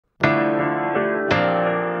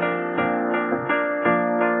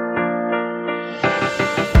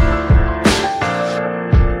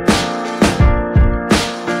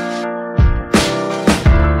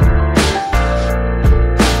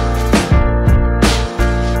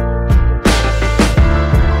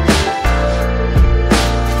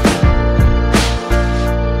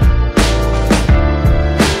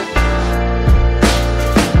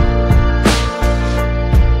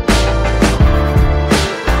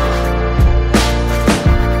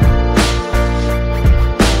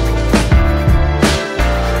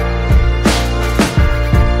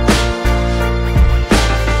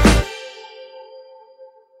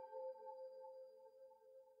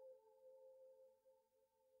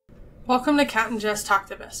Welcome to Cat and Jess Talk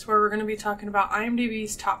the Best, where we're going to be talking about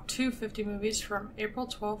IMDb's top 250 movies from April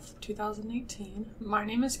 12th, 2018. My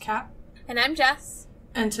name is Kat. And I'm Jess.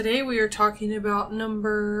 And today we are talking about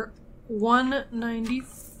number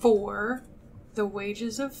 194, The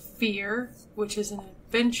Wages of Fear, which is an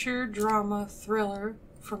adventure drama thriller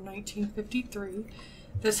from 1953.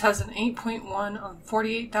 This has an 8.1 on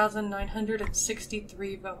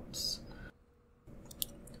 48,963 votes.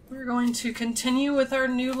 We're going to continue with our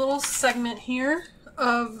new little segment here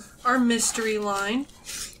of our mystery line.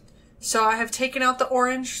 So I have taken out the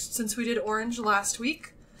orange since we did orange last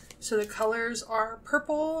week. So the colors are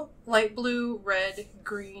purple, light blue, red,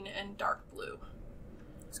 green, and dark blue.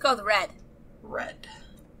 Let's go with red. Red.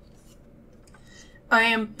 I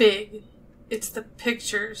am big. It's the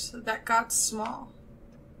pictures that got small.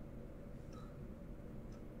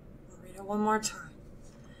 I'll read it one more time.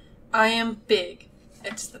 I am big.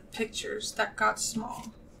 It's the pictures that got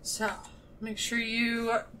small. So, make sure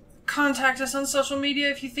you contact us on social media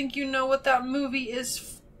if you think you know what that movie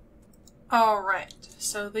is. Alright,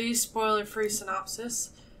 so the spoiler-free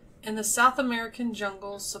synopsis. In the South American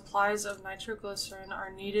jungles, supplies of nitroglycerine are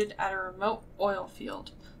needed at a remote oil field.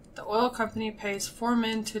 The oil company pays 4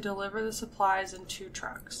 men to deliver the supplies in 2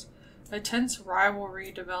 trucks. A tense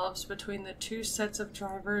rivalry develops between the 2 sets of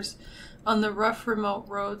drivers on the rough remote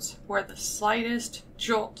roads where the slightest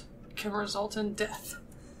jolt can result in death.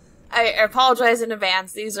 I apologize in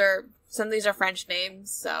advance. Some of these are French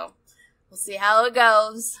names, so we'll see how it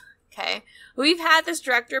goes. Okay. We've had this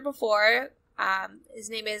director before. His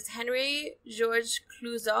name is Henri-Georges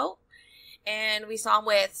Clouzot, and we saw him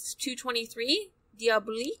with 223,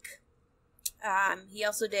 Diabolique. He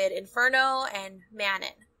also did Inferno and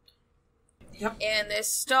Manon. Yep. And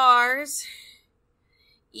this stars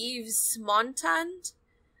Yves Montand,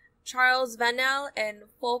 Charles Vanel, and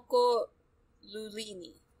Folco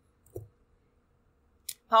Lulini.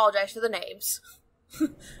 Apologize for the names.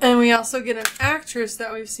 And we also get an actress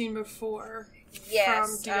that we've seen before.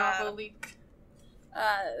 Yes. From Diabolique.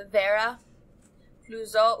 Vera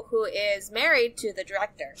Clouzot, who is married to the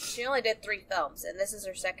director. She only did 3 films, and this is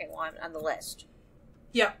her second one on the list.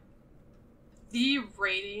 Yep. The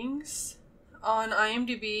ratings on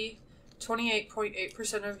IMDb,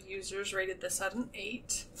 28.8% of users rated this at an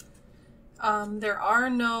 8. There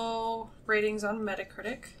are no ratings on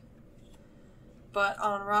Metacritic, but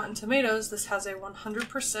on Rotten Tomatoes, this has a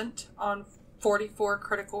 100% on 44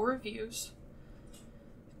 critical reviews.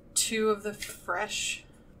 2 of the fresh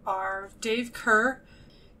are Dave Kerr,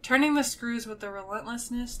 turning the screws with the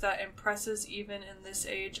relentlessness that impresses even in this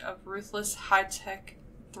age of ruthless high-tech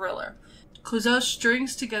thriller. Clouzot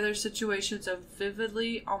strings together situations of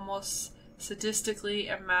vividly, almost sadistically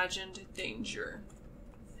imagined danger.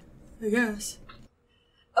 I guess.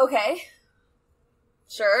 Okay.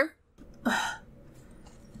 Sure.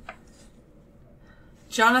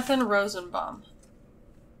 Jonathan Rosenbaum.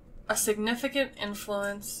 A significant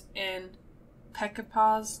influence in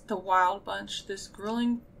Peckinpah's The Wild Bunch, this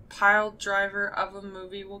grueling pile driver of a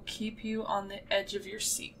movie will keep you on the edge of your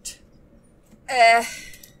seat.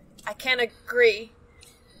 I can't agree.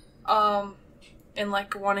 And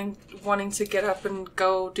like wanting to get up and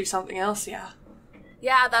go do something else, yeah.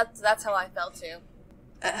 Yeah, that's how I felt too.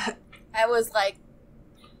 I was like,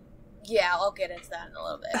 yeah, I'll get into that in a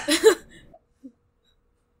little bit.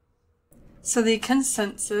 So the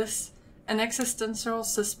consensus, an existential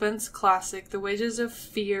suspense classic, The Wages of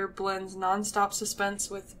Fear blends non-stop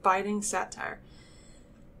suspense with biting satire.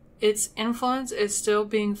 Its influence is still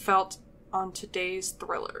being felt on today's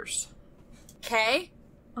thrillers. Okay.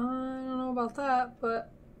 I don't know about that, but...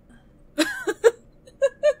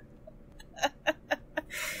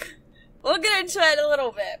 We'll get into it a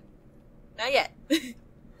little bit. Not yet.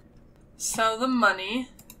 So the money.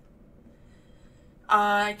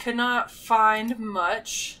 I could not find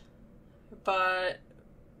much, but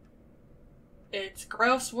its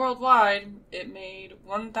gross worldwide, it made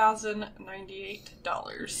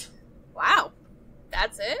 $1,098. Wow.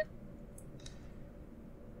 That's it?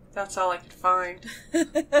 That's all I could find.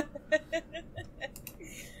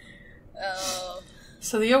 Oh.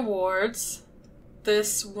 So the awards.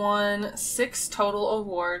 This won 6 total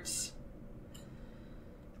awards.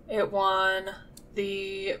 It won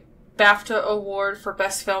the BAFTA Award for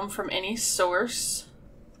Best Film from Any Source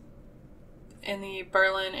in the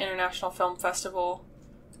Berlin International Film Festival.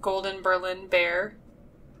 Golden Berlin Bear.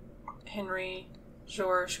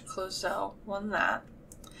 Henri-Georges Clouzot won that.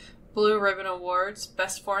 Blue Ribbon Awards,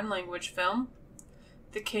 Best Foreign Language Film.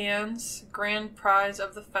 The Cannes Grand Prize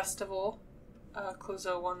of the Festival.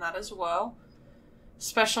 Clouzot won that as well.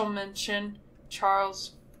 Special mention,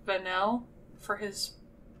 Charles Vanel for his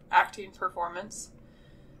acting performance.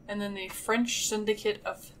 And then the French Syndicate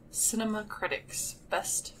of Cinema Critics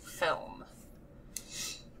Best Film.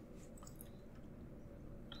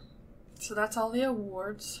 So that's all the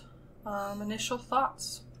awards. Initial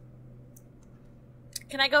thoughts.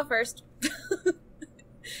 Can I go first?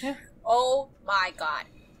 Yeah. Oh my god.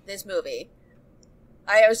 This movie.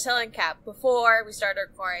 I was telling Cap before we started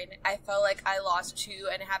recording, I felt like I lost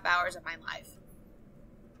 2.5 hours of my life.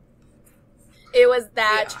 It was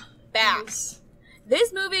that bad.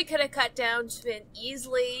 This movie could have cut down to an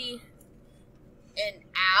easily an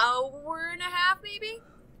hour and a half, maybe?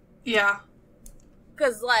 Yeah.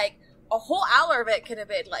 Because, like, a whole hour of it could have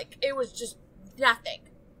been, like, it was just nothing.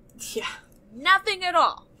 Yeah. Nothing at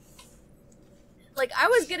all. Like, I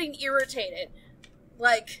was getting irritated.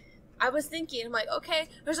 Like, I was thinking, I'm like, okay,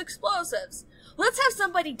 there's explosives. Let's have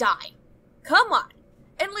somebody die. Come on.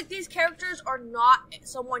 And, like, these characters are not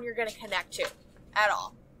someone you're going to connect to at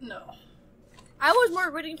all. No. I was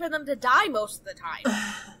more rooting for them to die most of the time.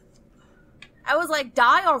 I was like,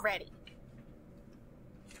 die already.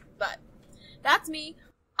 But, that's me.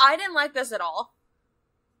 I didn't like this at all.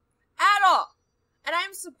 At all. And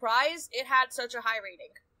I'm surprised it had such a high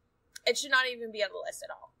rating. It should not even be on the list at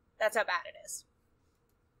all. That's how bad it is.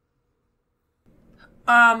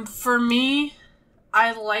 For me,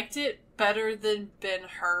 I liked it better than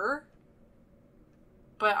Ben-Hur.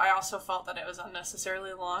 But I also felt that it was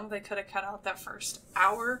unnecessarily long. They could have cut out that first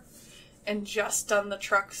hour and just done the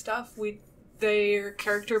truck stuff. Their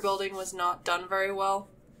character building was not done very well.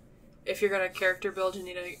 If you're going to character build, you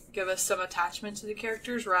need to give us some attachment to the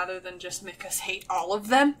characters rather than just make us hate all of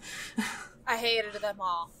them. I hated them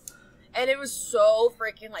all. And it was so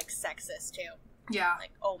freaking, like, sexist, too. Yeah.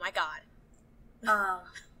 Like, oh my god.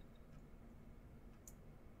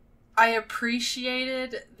 I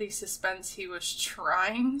appreciated the suspense he was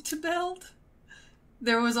trying to build.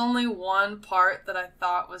 There was only one part that I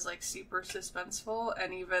thought was, like, super suspenseful,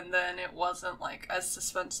 and even then it wasn't, like, as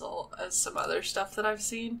suspenseful as some other stuff that I've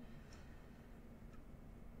seen.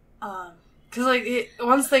 Because, like,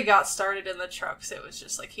 once they got started in the trucks, it was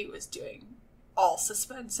just, like, he was doing all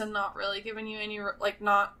suspense and not really giving you any, like,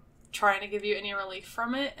 not trying to give you any relief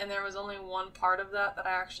from it, and there was only one part of that I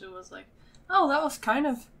actually was like, oh, that was kind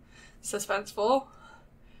of suspenseful.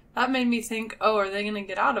 That made me think, oh, are they going to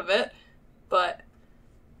get out of it? But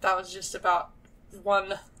that was just about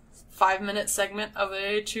 1 5-minute segment of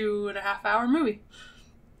a 2.5 hour movie.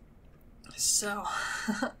 So,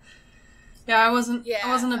 yeah, I wasn't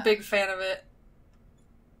a big fan of it.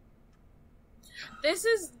 This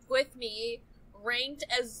is, with me, ranked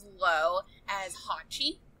as low as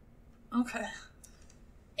Hachi. Okay.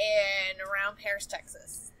 And around Paris,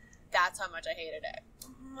 Texas. That's how much I hated it.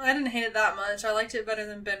 I didn't hate it that much. I liked it better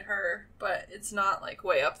than Ben-Hur, but it's not, like,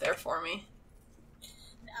 way up there for me.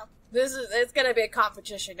 No. It's gonna be a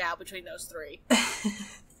competition now between those three.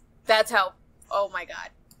 That's how, oh my god.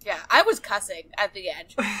 Yeah, I was cussing at the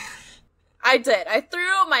end. I did. I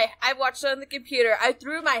watched it on the computer. I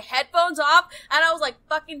threw my headphones off, and I was like,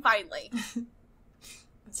 fucking finally.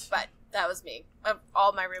 But that was me.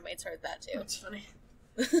 All my roommates heard that, too. That's funny.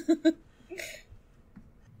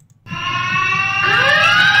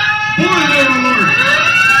 Spoiler alert!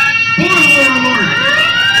 Spoiler alert!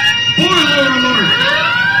 Spoiler alert!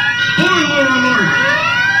 Spoiler alert!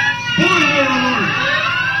 Spoiler alert!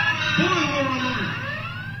 Spoiler alert!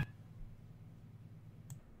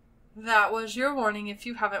 That was your warning. If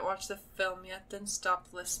you haven't watched the film yet, then stop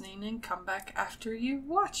listening and come back after you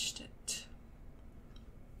watched it.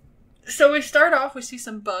 So we start off, we see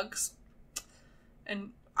some bugs.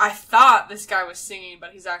 And I thought this guy was singing,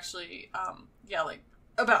 but he's actually yelling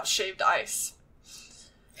about shaved ice.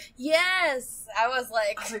 Yes! I was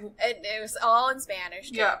like, it was all in Spanish,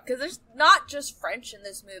 too. Yeah. Because there's not just French in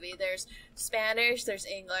this movie. There's Spanish, there's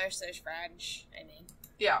English, there's French. I mean,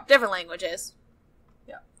 yeah. Different languages.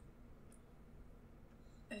 Yeah.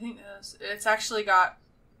 I think it's actually got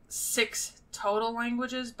 6 total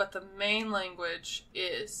languages, but the main language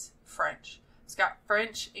is French. It's got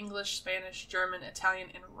French, English, Spanish, German, Italian,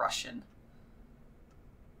 and Russian.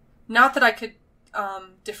 Not that I could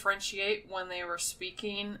differentiate when they were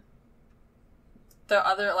speaking the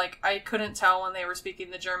other, like, I couldn't tell when they were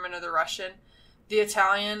speaking the German or the Russian. The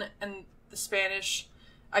Italian and the Spanish,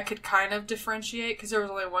 I could kind of differentiate because there was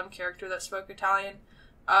only one character that spoke Italian.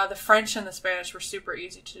 The French and the Spanish were super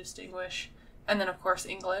easy to distinguish. And then, of course,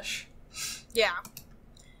 English. Yeah.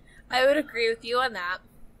 I would agree with you on that.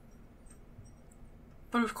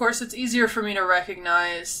 But, of course, it's easier for me to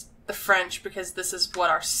recognize the French because this is, what,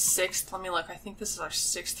 our 6th? Let me look. I think this is our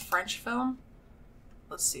 6th French film.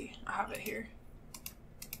 Let's see. I have it here.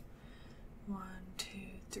 1, 2,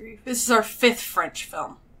 This is our 5th French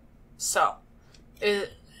film. So,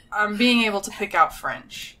 I'm being able to pick out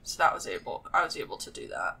French. So I was able to do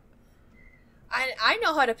that. I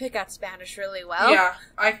know how to pick out Spanish really well. Yeah,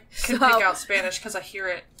 I can pick out Spanish because I hear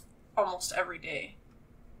it almost every day.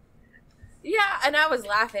 Yeah, and I was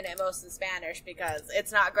laughing at most of the Spanish because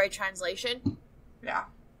it's not great translation. Yeah.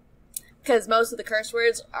 Because most of the curse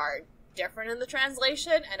words are different in the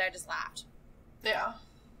translation, and I just laughed. Yeah.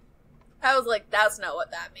 I was like, that's not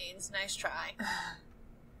what that means. Nice try.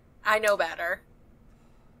 I know better.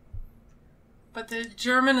 But the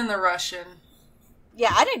German and the Russian...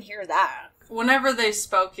 Yeah, I didn't hear that. Whenever they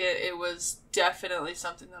spoke it, it was definitely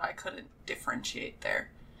something that I couldn't differentiate there.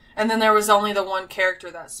 And then there was only the one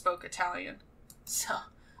character that spoke Italian. So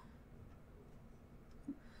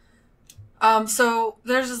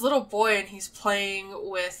there's this little boy and he's playing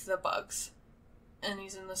with the bugs. And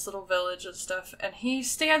he's in this little village and stuff. And he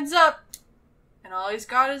stands up and all he's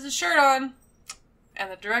got is a shirt on.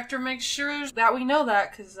 And the director makes sure that we know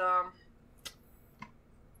that because,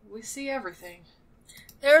 we see everything.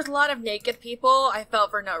 There's a lot of naked people, I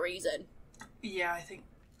felt, for no reason. Yeah, I think.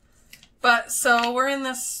 But, so,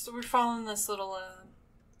 we're following this little,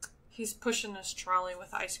 he's pushing this trolley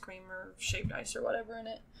with ice cream or shaved ice or whatever in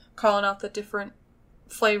it. Calling out the different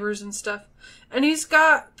flavors and stuff. And he's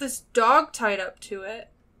got this dog tied up to it.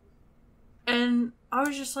 And I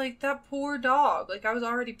was just like, that poor dog. Like, I was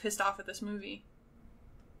already pissed off at this movie.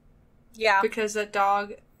 Yeah. Because that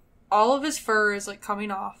dog, all of his fur is, like,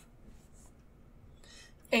 coming off.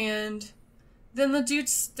 And then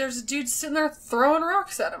there's a dude sitting there throwing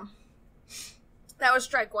rocks at him. That was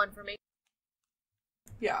strike one for me.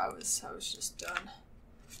 Yeah, I was just done.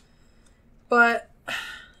 But,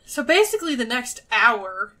 so basically the next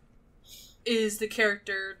hour is the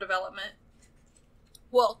character development.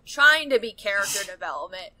 Well, trying to be character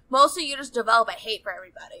development. Mostly you just develop a hate for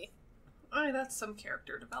everybody. I mean, that's some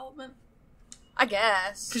character development. I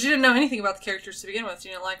guess. Because you didn't know anything about the characters to begin with.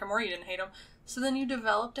 You didn't like them or you didn't hate them. So then you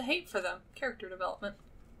developed a hate for them. Character development.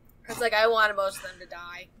 It's like, I wanted most of them to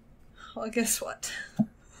die. Well, guess what?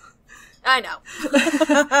 I know.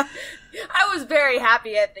 I was very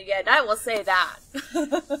happy at the end. I will say that.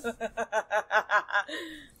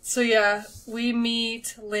 So yeah, we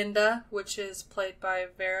meet Linda, which is played by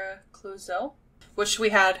Vera Clouzot, which we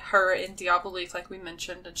had her in Diabolique, like we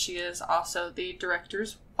mentioned, and she is also the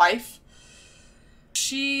director's wife.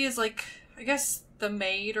 She is like, I guess, the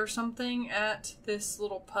maid or something at this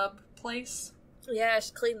little pub place. Yeah,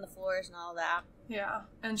 she's cleaning the floors and all that. Yeah,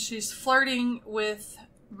 and she's flirting with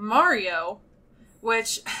Mario,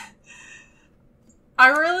 which I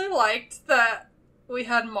really liked that we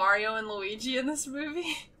had Mario and Luigi in this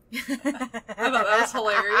movie. I thought that was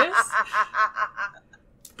hilarious.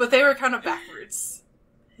 But they were kind of backwards.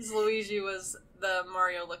 Because Luigi was the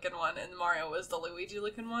Mario-looking one, and Mario was the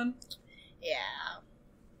Luigi-looking one. Yeah.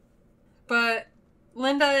 But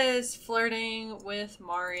Linda is flirting with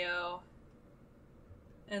Mario.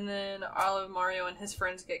 And then all of Mario and his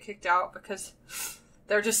friends get kicked out because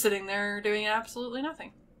they're just sitting there doing absolutely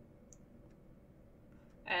nothing.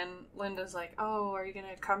 And Linda's like, oh, are you going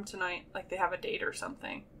to come tonight? Like they have a date or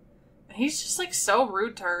something. And he's just like so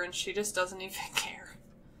rude to her and she just doesn't even care.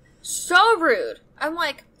 So rude. I'm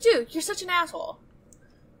like, dude, you're such an asshole.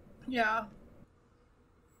 Yeah.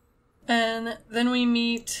 And then we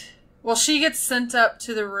meet... Well, she gets sent up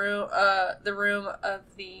to the room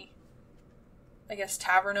of the, I guess,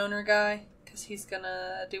 tavern owner guy, because he's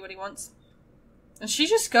gonna do what he wants. And she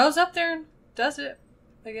just goes up there and does it,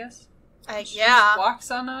 I guess. Yeah. Walks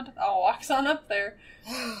on up there.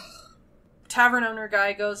 Tavern owner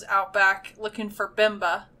guy goes out back looking for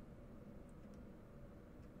Bimba.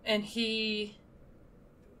 And he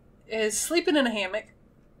is sleeping in a hammock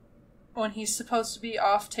when he's supposed to be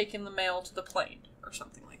off taking the mail to the plane or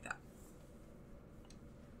something like that.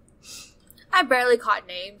 I barely caught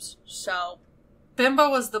names, so...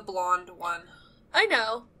 Bimba was the blonde one. I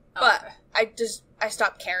know, but okay. I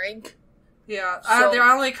stopped caring. Yeah, So, they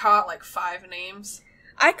only caught, like, 5 names.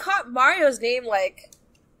 I caught Mario's name, like...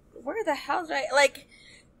 Where the hell did I... Like...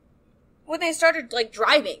 When they started, like,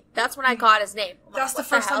 driving. That's when I caught his name. I'm That's like, the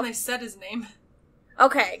first time they said his name.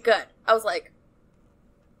 Okay, good. I was like...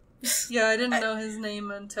 Yeah, I didn't know his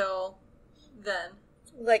name until then.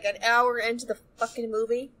 Like, an hour into the fucking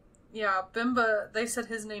movie? Yeah, Bimba, they said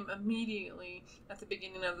his name immediately at the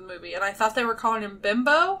beginning of the movie, and I thought they were calling him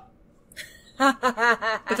Bimbo, but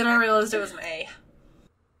then I realized it was an A.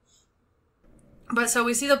 But so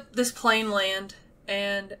we see this plane land,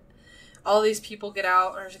 and all these people get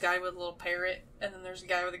out. There's a guy with a little parrot, and then there's a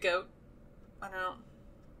guy with a goat. I don't know.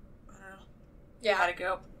 Yeah. He had a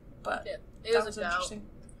goat, but it that was was a goat. interesting.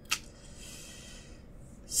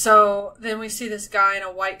 So then we see this guy in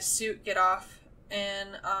a white suit get off,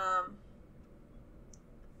 and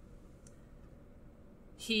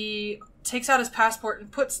he takes out his passport and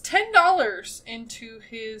puts $10 into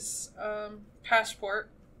his passport,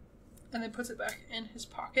 and then puts it back in his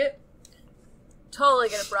pocket. Totally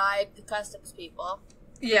gonna bribe the customs people.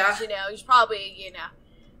 Yeah. You know, he's probably,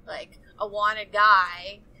 like a wanted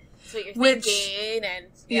guy. That's what you're thinking. And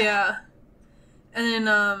yeah. And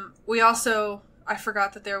then we also, I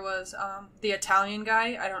forgot that there was the Italian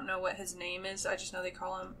guy. I don't know what his name is. I just know they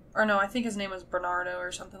call him, or no, I think his name was Bernardo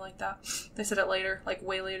or something like that. They said it later, like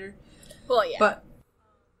way later. Well, yeah. But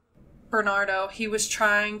Bernardo, he was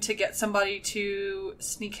trying to get somebody to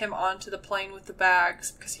sneak him onto the plane with the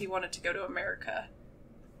bags because he wanted to go to America.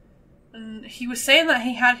 And he was saying that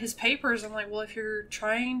he had his papers. I'm like, well, if you're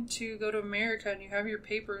trying to go to America and you have your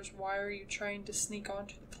papers, why are you trying to sneak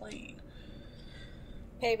onto the plane?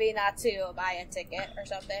 Maybe not to buy a ticket or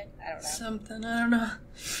something. I don't know.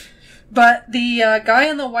 But the guy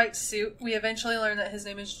in the white suit, we eventually learn that his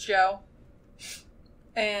name is Joe.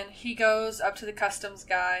 And he goes up to the customs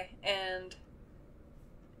guy, and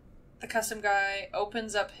the custom guy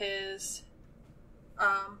opens up his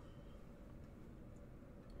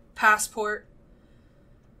passport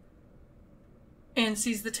and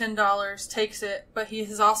sees the $10, takes it, but he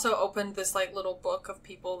has also opened this like little book of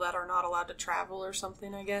people that are not allowed to travel or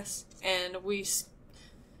something, I guess. And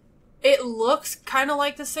it looks kind of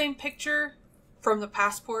like the same picture from the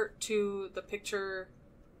passport to the picture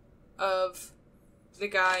of the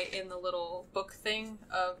guy in the little book thing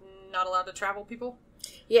of not allowed to travel people.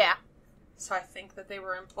 Yeah. So I think that they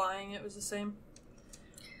were implying it was the same.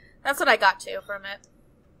 That's what I got to from it.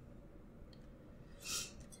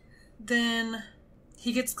 Then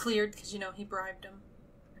he gets cleared because, he bribed him.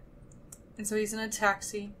 And so he's in a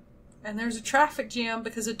taxi. And there's a traffic jam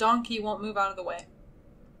because a donkey won't move out of the way.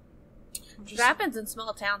 It happens in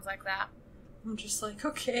small towns like that. I'm just like,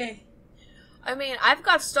 okay. I mean, I've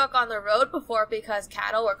got stuck on the road before because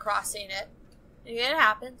cattle were crossing it. It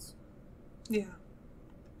happens. Yeah.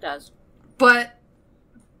 It does. But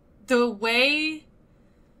the way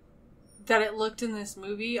that it looked in this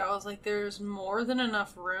movie, I was like, there's more than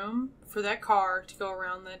enough room for that car to go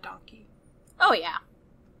around that donkey. Oh, yeah.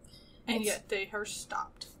 And yet they are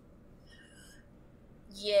stopped.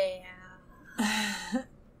 Yeah.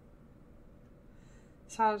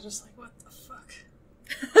 So I was just like, what the fuck?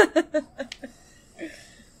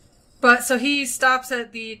 But so he stops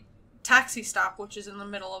at the taxi stop, which is in the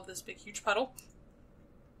middle of this big huge puddle,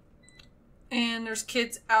 and there's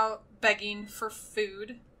kids out begging for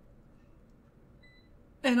food,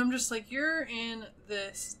 and I'm just like, you're in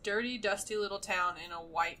this dirty, dusty little town in a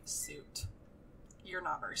white suit. You're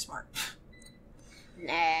not very smart.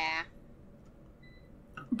 Nah.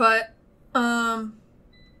 But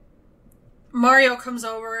Mario comes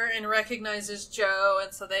over and recognizes Joe,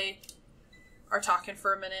 and so they are talking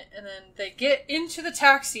for a minute, and then they get into the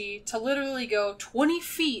taxi to literally go 20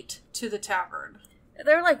 feet to the tavern.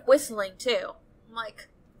 They're like whistling too. I'm like,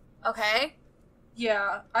 okay.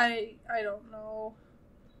 Yeah, I don't know.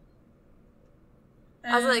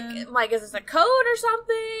 I was like, is this a code or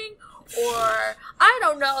something? Or, I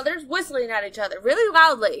don't know, they're whistling at each other really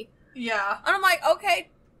loudly. Yeah. And I'm like, okay,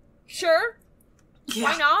 sure. Yeah.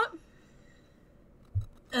 Why not?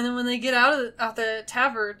 And then when they get out of the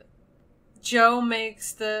tavern, Joe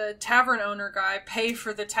makes the tavern owner guy pay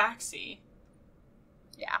for the taxi.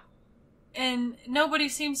 Yeah. And nobody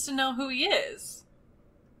seems to know who he is.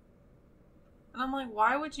 And I'm like,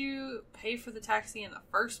 why would you pay for the taxi in the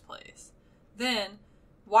first place? Then,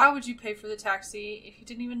 why would you pay for the taxi if you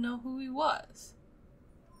didn't even know who he was?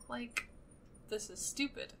 Like, this is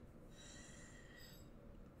stupid.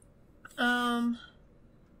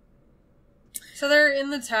 So they're in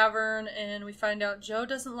the tavern, and we find out Joe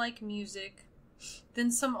doesn't like music. Then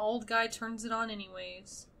some old guy turns it on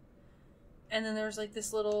anyways. And then there's like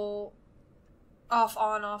this little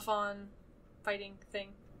off-on fighting thing.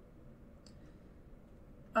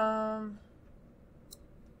 Then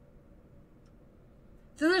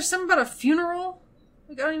there's something about a funeral.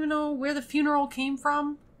 Like, I don't even know where the funeral came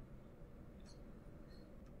from.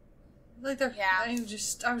 Like,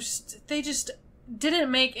 they just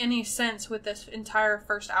didn't make any sense with this entire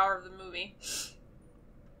first hour of the movie.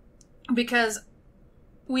 Because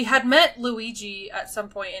we had met Luigi at some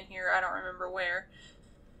point in here, I don't remember where.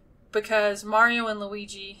 Because Mario and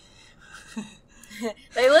Luigi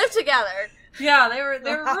they live together. Yeah, they were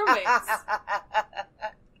roommates.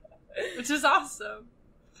 Which is awesome.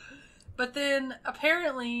 But then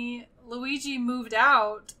apparently Luigi moved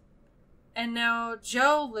out, and now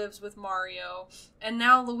Joe lives with Mario, and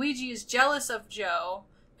now Luigi is jealous of Joe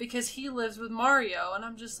because he lives with Mario. And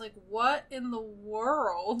I'm just like, what in the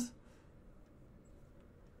world?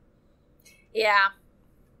 Yeah.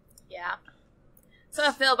 Yeah. That's how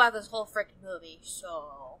I feel about this whole freaking movie,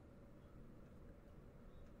 so...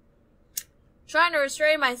 Trying to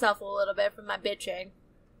restrain myself a little bit from my bitching.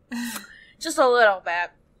 Just a little bit.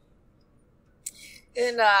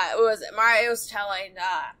 And, Mario was telling,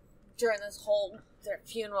 during this whole their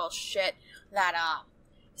funeral shit, that,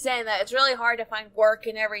 saying that it's really hard to find work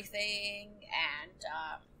and everything, and,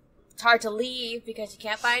 it's hard to leave because you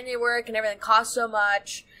can't find any work and everything costs so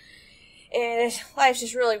much, and life's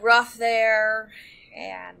just really rough there,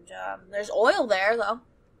 and, there's oil there, though.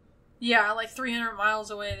 Yeah, like 300 miles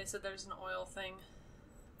away, they said there's an oil thing.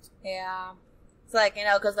 Yeah. It's like,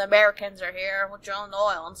 because the Americans are here with drilling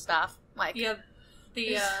oil and stuff. Like, yeah,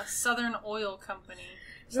 the Southern Oil Company.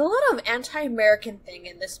 There's a lot of anti-American thing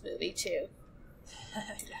in this movie, too.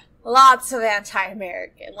 Yeah. Lots of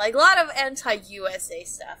anti-American. Like, a lot of anti-USA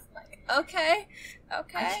stuff. Like, okay.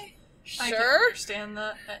 Sure. I can understand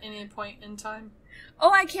that at any point in time. Oh,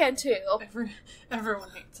 I can, too. Everyone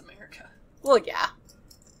hates America. Well, yeah.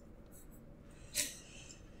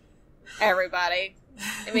 Everybody.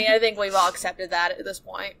 I mean, I think we've all accepted that at this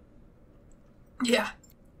point. Yeah.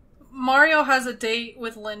 Mario has a date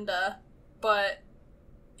with Linda, but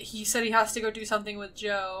he said he has to go do something with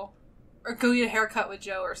Joe, or go get a haircut with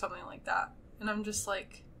Joe or something like that. And I'm just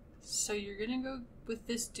like, so you're gonna go with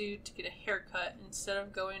this dude to get a haircut instead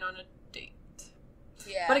of going on a date?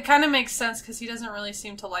 Yeah. But it kind of makes sense because he doesn't really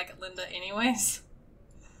seem to like Linda anyways.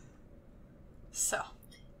 So.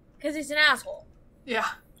 Because he's an asshole. Yeah.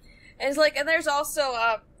 And it's like, and there's also,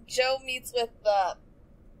 Joe meets with,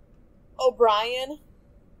 O'Brien.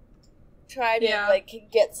 Try to,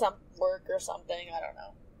 get some work or something. I don't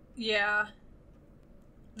know. Yeah.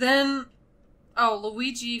 Then,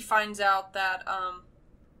 Luigi finds out that,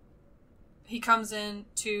 he comes in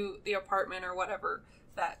to the apartment or whatever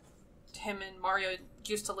that him and Mario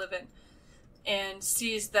used to live in, and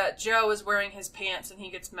sees that Joe is wearing his pants, and he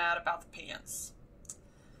gets mad about the pants.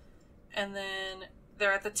 And then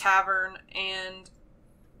they're at the tavern, and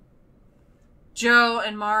Joe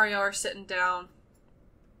and Mario are sitting down,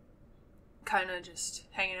 kind of just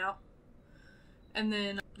hanging out. And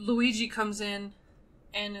then Luigi comes in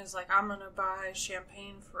and is like, I'm gonna buy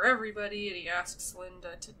champagne for everybody, and he asks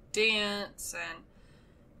Linda to dance, and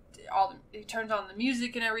he turns on the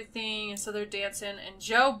music and everything, and so they're dancing, and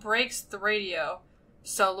Joe breaks the radio,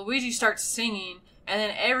 so Luigi starts singing, and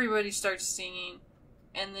then everybody starts singing,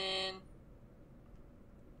 and then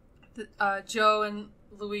Joe and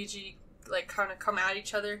Luigi kind of come at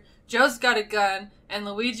each other. Joe's got a gun, and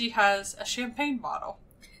Luigi has a champagne bottle.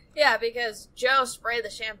 Yeah, because Joe sprayed the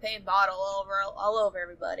champagne bottle all over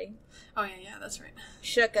everybody. Oh, yeah, that's right.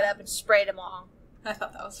 Shook it up and sprayed them all. I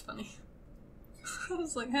thought that was funny. I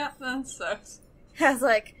was like, that sucks. That's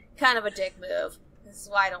kind of a dick move. This is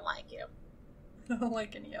why I don't like you. I don't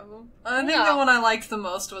like any of them. I think the one I liked the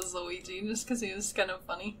most was Luigi, just because he was kind of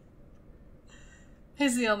funny.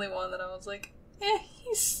 He's the only one that I was like,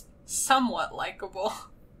 he's somewhat likable.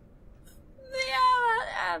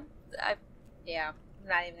 Yeah, I'm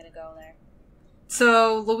not even gonna go there.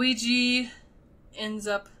 So, Luigi ends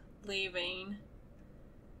up leaving.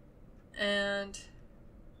 And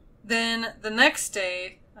then the next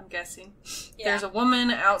day, I'm guessing, there's a woman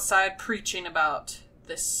outside preaching about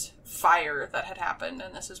this fire that had happened.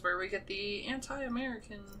 And this is where we get the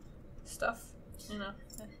anti-American stuff.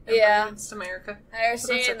 Against America. They're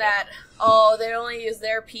saying that, they only use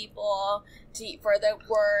their people for their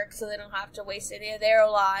work, so they don't have to waste any of their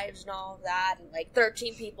lives and all of that. And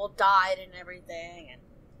 13 people died and everything. And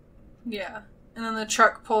yeah, and then the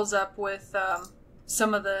truck pulls up with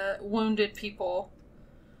some of the wounded people,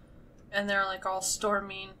 and they're all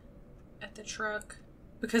storming at the truck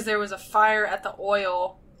because there was a fire at the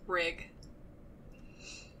oil rig.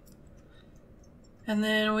 And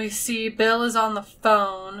then we see Bill is on the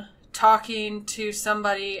phone talking to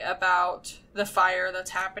somebody about the fire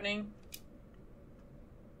that's happening.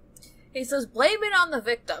 He says, blame it on the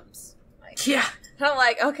victims. Yeah. And I'm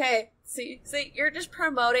like, okay, see, you're just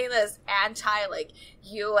promoting this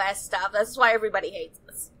anti-U.S. stuff. That's why everybody hates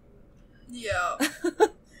us. Yeah.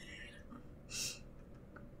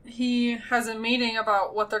 He has a meeting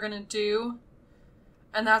about what they're going to do.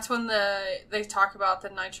 And that's when they talk about the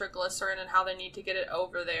nitroglycerine and how they need to get it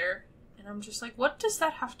over there. And I'm just like, what does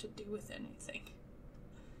that have to do with anything?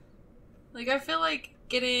 I feel like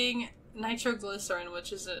getting nitroglycerine,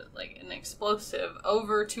 which is an explosive,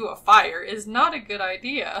 over to a fire is not a good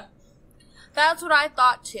idea. That's what I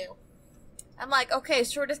thought too. I'm like, okay,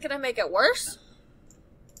 so we're just gonna make it worse?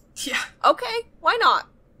 Yeah. Okay, why not?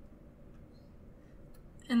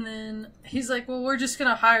 And then he's like, well, we're just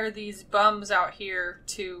gonna hire these bums out here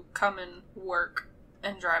to come and work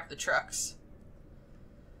and drive the trucks.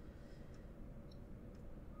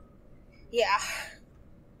 Yeah.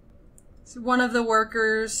 So one of the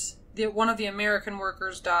workers, one of the American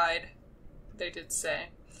workers died, they did say.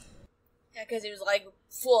 Yeah, because he was, like,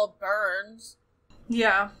 full of burns.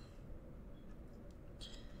 Yeah.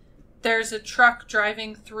 There's a truck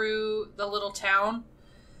driving through the little town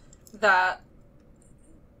that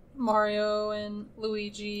Mario and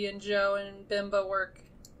Luigi and Joe and Bimba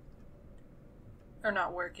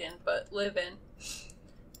live in.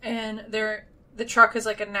 And the truck is,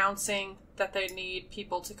 like, announcing that they need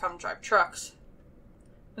people to come drive trucks.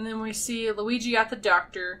 And then we see Luigi at the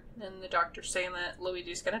doctor, and the doctor's saying that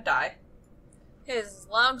Luigi's gonna die. His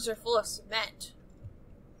lungs are full of cement.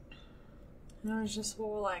 And I was just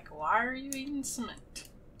like, why are you eating cement?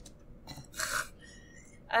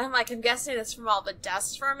 I'm guessing it's from all the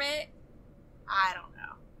dust from it. I don't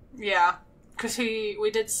know. Yeah, because we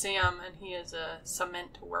did see him, and he is a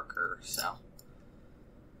cement worker, so.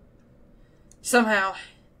 Somehow.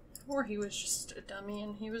 Or he was just a dummy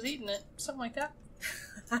and he was eating it. Something like that.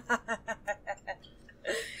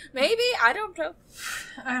 Maybe, I don't know.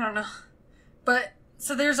 I don't know. But,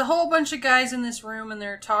 so there's a whole bunch of guys in this room, and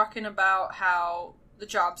they're talking about how the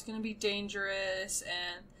job's going to be dangerous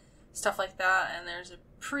and stuff like that, and there's a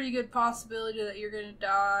pretty good possibility that you're going to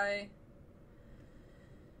die.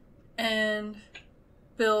 And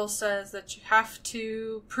Bill says that you have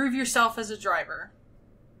to prove yourself as a driver.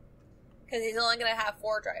 Because he's only going to have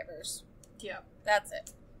 4 drivers. Yeah. That's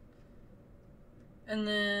it. And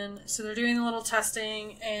then, so they're doing a little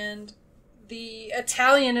testing, and the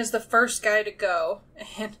Italian is the first guy to go,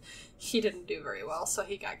 and he didn't do very well, so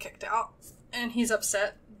he got kicked out. And he's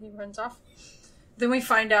upset. He runs off. Then we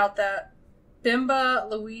find out that Bimba,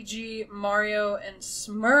 Luigi, Mario, and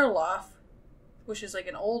Smurloff, which is like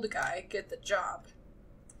an old guy, get the job.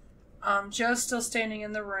 Joe's still standing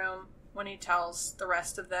in the room when he tells the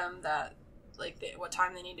rest of them that, what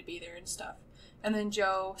time they need to be there and stuff. And then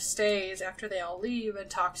Joe stays after they all leave and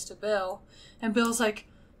talks to Bill. And Bill's like,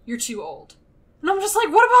 you're too old. And I'm just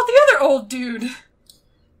like, what about the other old dude?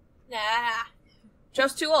 Nah.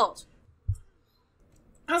 Joe's too old.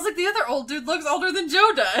 I was like, the other old dude looks older than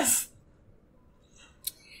Joe does.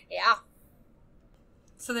 Yeah.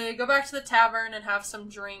 So they go back to the tavern and have some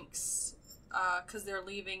drinks, because they're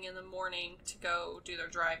leaving in the morning to go do their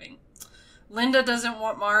driving. Linda doesn't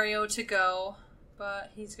want Mario to go,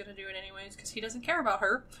 but he's going to do it anyways because he doesn't care about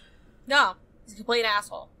her. No, he's a complete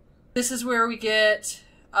asshole. This is where we get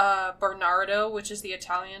Bernardo, which is the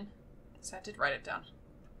Italian. So I did write it down.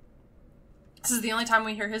 This is the only time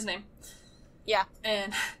we hear his name. Yeah.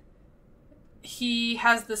 And he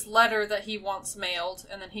has this letter that he wants mailed,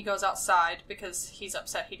 and then he goes outside because he's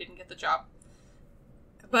upset he didn't get the job.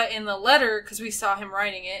 But in the letter, because we saw him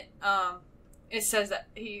writing it, it says that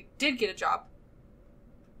he did get a job.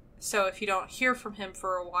 So if you don't hear from him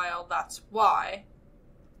for a while, that's why.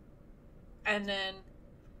 And then,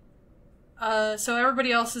 so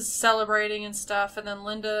everybody else is celebrating and stuff, and then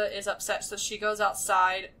Linda is upset, so she goes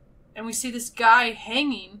outside, and we see this guy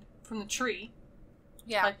hanging from the tree.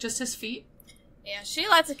 Yeah. Like, just his feet. Yeah, she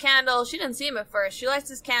lights a candle. She didn't see him at first. She lights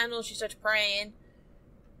this candle, she starts praying,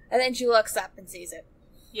 and then she looks up and sees it.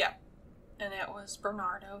 Yeah. And it was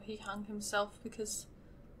Bernardo. He hung himself because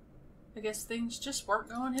I guess things just weren't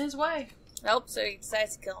going his way. Nope, so he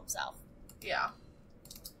decides to kill himself. Yeah.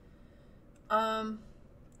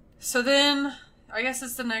 So then, I guess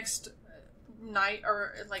it's the next night,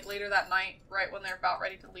 or like later that night, right when they're about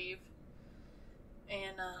ready to leave.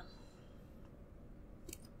 And,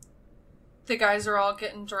 the guys are all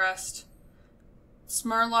getting dressed.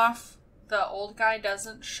 Smurloff, the old guy,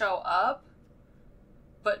 doesn't show up,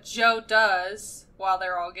 but Joe does while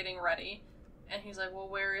they're all getting ready. And he's like, well,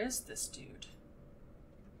 where is this dude?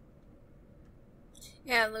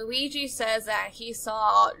 Yeah, Luigi says that he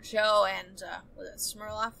saw Joe and, was it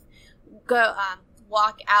Smurloff, go,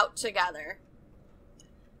 walk out together.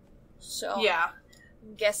 So, yeah.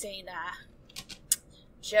 I'm guessing,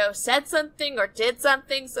 Joe said something or did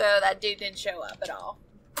something, so that dude didn't show up at all.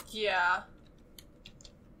 Yeah.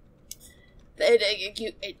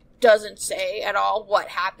 It doesn't say at all what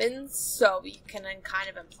happens, so you can then kind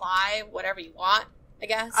of imply whatever you want, I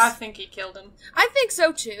guess. I think he killed him. I think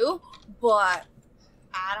so too, but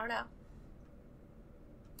I don't know.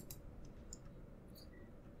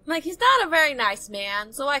 Like, he's not a very nice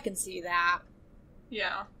man, so I can see that.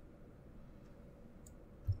 Yeah.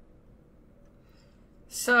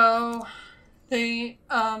 So,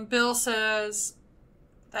 Bill says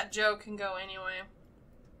that Joe can go anyway.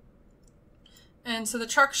 And so the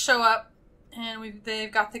trucks show up, and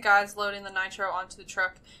they've got the guys loading the nitro onto the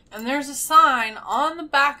truck. And there's a sign on the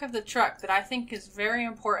back of the truck that I think is very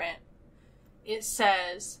important. It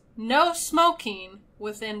says, "No smoking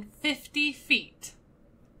within 50 feet."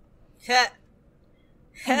 And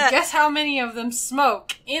guess how many of them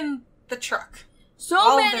smoke in the truck?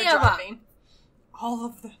 So many of them. All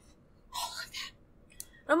of them.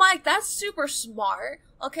 I'm like, that's super smart.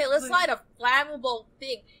 Okay, let's light a flammable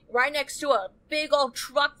thing right next to a big old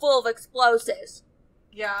truck full of explosives.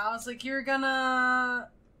 Yeah, I was like, you're gonna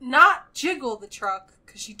not jiggle the truck,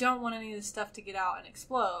 because you don't want any of the stuff to get out and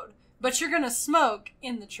explode. But you're gonna smoke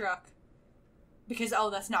in the truck, because,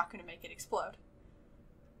 that's not gonna make it explode.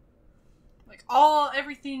 Like,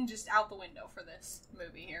 everything just out the window for this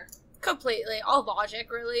movie here. Completely. All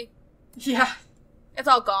logic, really. Yeah. It's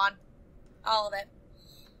all gone. All of it.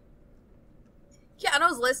 Yeah, and I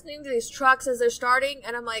was listening to these trucks as they're starting,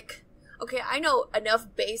 and I'm like, okay, I know enough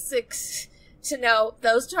basics to know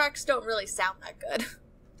those trucks don't really sound that good.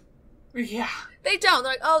 Yeah. They don't.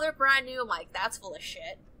 They're like, they're brand new. I'm like, that's full of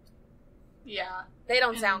shit. Yeah. They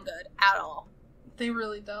don't sound good at all. They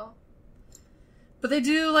really don't. But they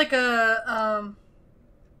do like a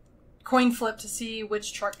coin flip to see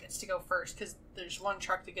which truck gets to go first, because there's one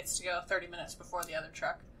truck that gets to go 30 minutes before the other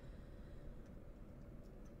truck.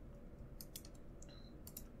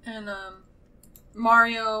 And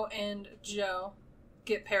Mario and Joe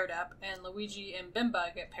get paired up, and Luigi and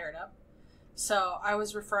Bimba get paired up. So I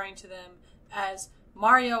was referring to them as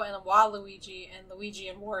Mario and Waluigi and Luigi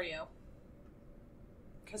and Wario,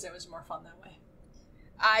 because it was more fun that way.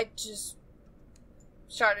 I just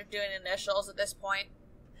started doing initials at this point.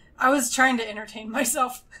 I was trying to entertain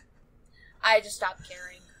myself. I just stopped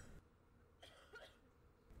caring.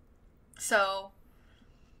 So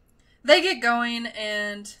they get going,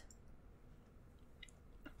 and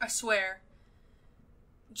I swear,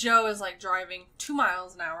 Joe is like driving 2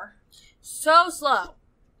 miles an hour. So slow.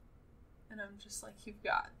 And I'm just like, you've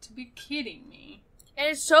got to be kidding me. And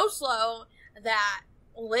it's so slow that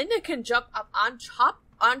Linda can jump up on top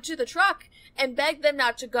onto the truck and beg them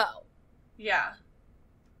not to go. Yeah.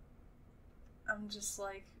 I'm just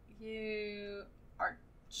like, you are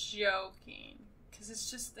joking. Because it's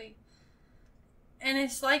just and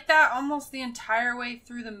it's like that almost the entire way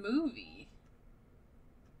through the movie.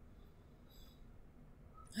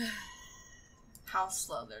 How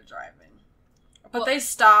slow they're driving. But they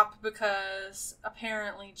stop because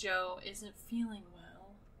apparently Joe isn't feeling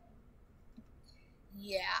well.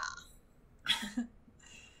 Yeah.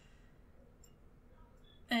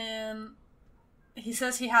 And he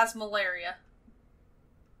says he has malaria.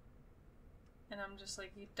 And I'm just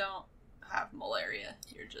like, you don't have malaria.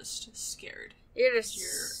 You're just scared. You're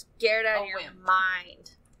scared out of your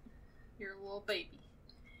mind. You're a little baby.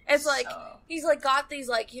 It's like, he's like got these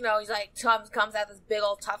like, he's like, comes out this big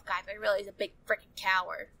old tough guy, but really he's a big freaking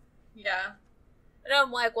coward. Yeah. And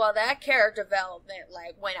I'm like, well, that character development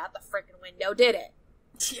like went out the freaking window, did it?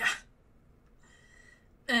 Yeah.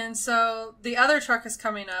 And so the other truck is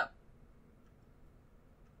coming up.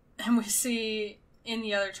 And we see in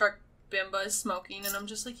the other truck Bimba is smoking, and I'm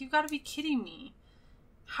just like, you've got to be kidding me.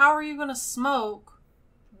 How are you going to smoke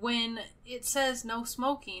when it says no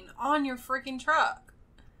smoking on your freaking truck?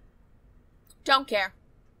 Don't care.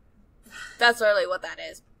 That's really what that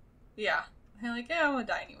is. Yeah. I'm like, yeah, I'm going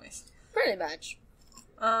to die anyways. Pretty much.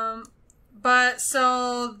 But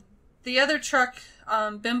so the other truck,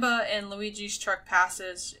 Bimba and Luigi's truck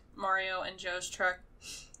passes Mario and Joe's truck.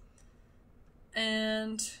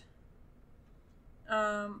 And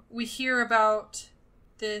we hear about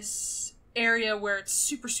this area where it's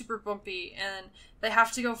super, super bumpy, and they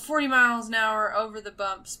have to go 40 miles an hour over the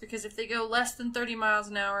bumps, because if they go less than 30 miles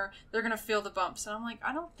an hour, they're going to feel the bumps. And I'm like,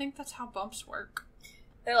 I don't think that's how bumps work.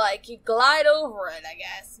 They're like, you glide over it, I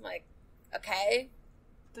guess. I'm like, okay.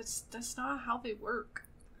 That's not how they work.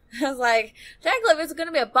 I was like, technically, if it's going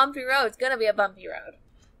to be a bumpy road, it's going to be a bumpy road.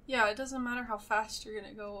 Yeah, it doesn't matter how fast you're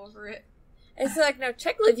going to go over it. It's like, no,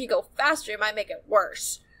 technically, if you go faster, it might make it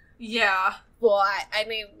worse. Yeah. Well, I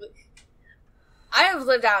mean, I have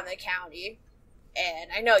lived out in the county,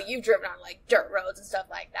 and I know you've driven on, like, dirt roads and stuff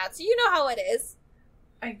like that, so you know how it is.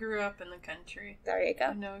 I grew up in the country. There you go.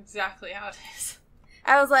 I know exactly how it is.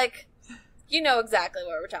 I was like, you know exactly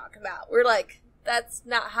what we're talking about. We're like, that's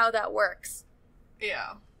not how that works.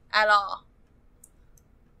 Yeah. At all.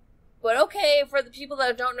 But okay, for the people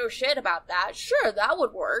that don't know shit about that, sure, that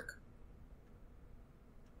would work.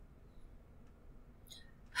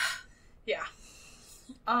 Yeah.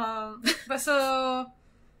 But so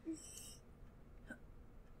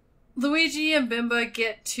Luigi and Bimba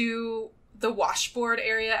get to the washboard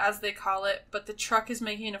area, as they call it, but the truck is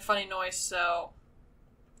making a funny noise, so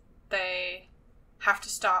they have to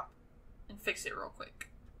stop and fix it real quick.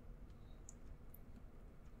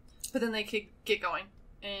 But then they could get going,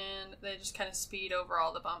 and they just kind of speed over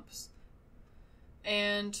all the bumps.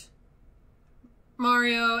 And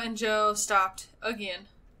Mario and Joe stopped again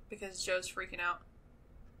because Joe's freaking out.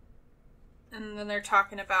 And then they're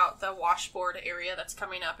talking about the washboard area that's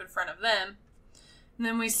coming up in front of them. And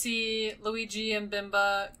then we see Luigi and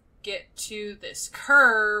Bimba get to this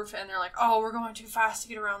curve, and they're like, oh, we're going too fast to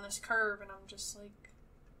get around this curve. And I'm just like,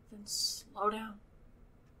 then slow down.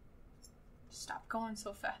 Stop going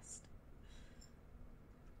so fast.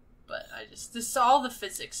 But all the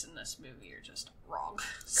physics in this movie are just wrong.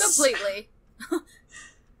 Completely.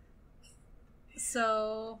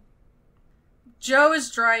 So, Joe is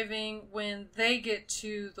driving when they get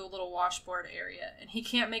to the little washboard area, and he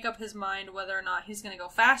can't make up his mind whether or not he's going to go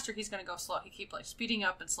fast or he's going to go slow. He keeps like speeding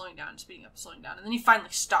up and slowing down and speeding up and slowing down, and then he finally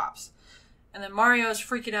stops. And then Mario's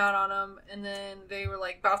freaking out on him, and then they were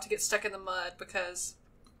like about to get stuck in the mud because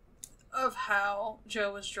of how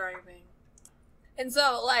Joe was driving. And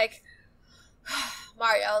so, like,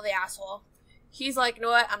 Mario, the asshole, he's like, you know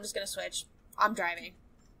what? I'm just going to switch. I'm driving.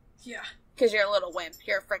 Yeah. Because you're a little wimp.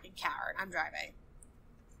 You're a freaking coward. I'm driving.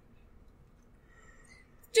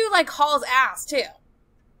 Dude, like, hauls ass, too.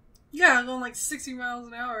 Yeah, going like 60 miles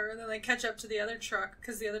an hour, and then they catch up to the other truck,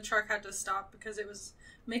 because the other truck had to stop because it was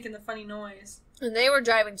making the funny noise. And they were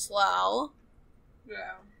driving slow.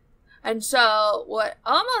 Yeah. And so, what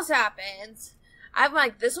almost happens, I'm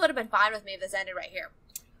like, this would have been fine with me if this ended right here.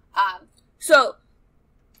 So,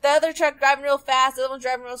 the other truck driving real fast, the other one's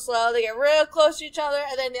driving real slow, they get real close to each other,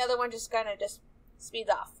 and then the other one just kind of just speeds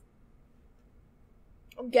off.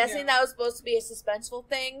 I'm guessing that was supposed to be a suspenseful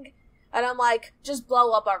thing, and I'm like, just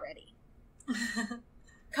blow up already.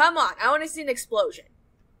 Come on, I want to see an explosion.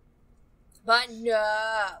 But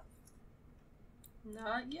no.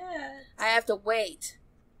 Not yet. I have to wait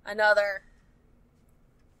another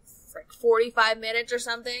 45 minutes or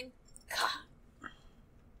something. God.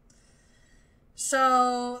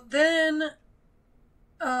 So then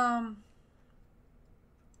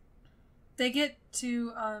they get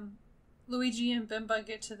to Luigi and Bimba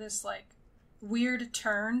get to this like weird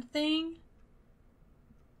turn thing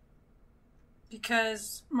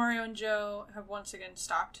because Mario and Joe have once again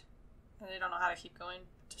stopped and they don't know how to keep going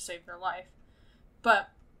to save their life. But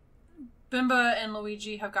Bimba and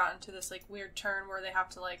Luigi have gotten to this like weird turn where they have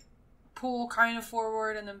to like pull kind of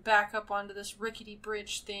forward and then back up onto this rickety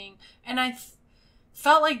bridge thing. And I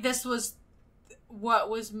felt like this was what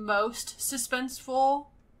was most suspenseful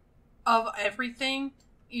of everything,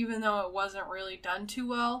 even though it wasn't really done too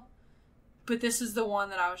well. But this is the one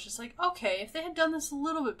that I was just like, okay, if they had done this a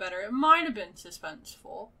little bit better, it might have been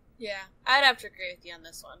suspenseful. Yeah, I'd have to agree with you on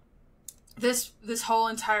this one. This whole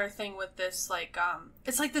entire thing with this, like,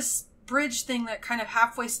 it's like this bridge thing that kind of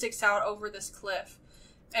halfway sticks out over this cliff.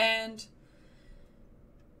 And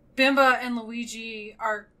Bimba and Luigi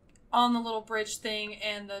are on the little bridge thing,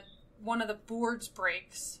 and one of the boards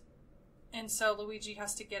breaks. And so Luigi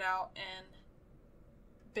has to get out, and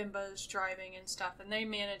Bimba's driving and stuff, and they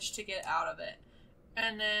manage to get out of it.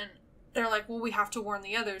 And then they're like, well, we have to warn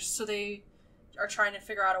the others. So they are trying to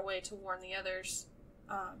figure out a way to warn the others.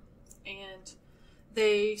 And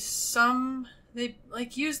they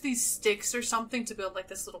like use these sticks or something to build like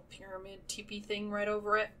this little pyramid teepee thing right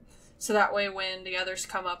over it. So that way when the others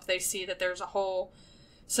come up, they see that there's a hole.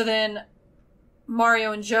 So then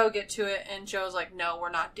Mario and Joe get to it, and Joe's like, no, we're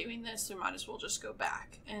not doing this. We might as well just go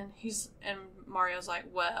back. And Mario's like,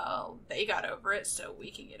 well, they got over it, so we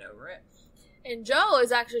can get over it. And Joe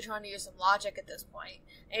is actually trying to use some logic at this point.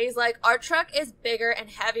 And he's like, our truck is bigger and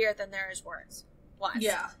heavier than theirs was.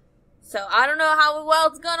 Yeah. So I don't know how well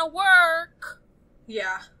it's gonna work.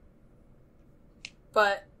 Yeah.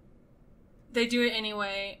 But they do it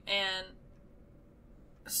anyway, and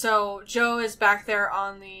so Joe is back there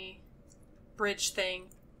on the bridge thing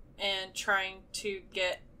and trying to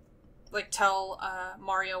tell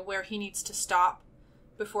Mario where he needs to stop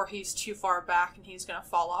before he's too far back and he's gonna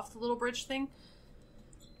fall off the little bridge thing.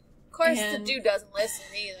 Of course, the dude doesn't listen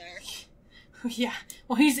either. Yeah.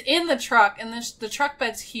 Well, he's in the truck, and the truck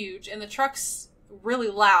bed's huge, and the truck's really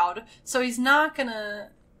loud, so he's not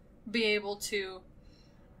gonna be able to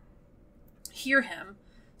hear him.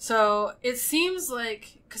 So it seems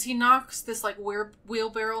like, because he knocks this like weird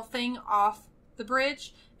wheelbarrow thing off the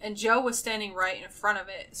bridge, and Joe was standing right in front of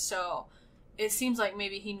it, so it seems like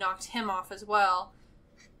maybe he knocked him off as well.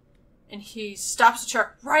 And he stops the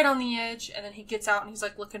truck right on the edge, and then he gets out and he's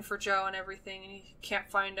like looking for Joe and everything, and he can't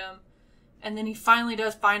find him. And then he finally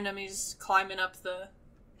does find him. He's climbing up the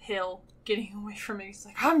hill, getting away from it. He's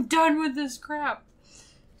like, I'm done with this crap.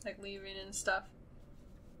 Like, leaving and stuff.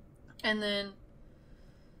 And then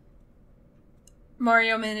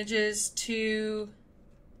Mario manages to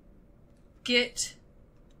get...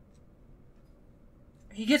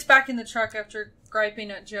 He gets back in the truck after griping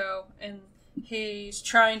at Joe, and he's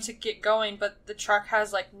trying to get going, but the truck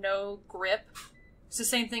has, like, no grip. It's the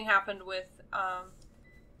same thing happened with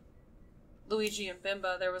Luigi and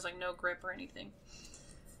Bimba. There was, like, no grip or anything.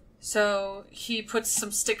 So he puts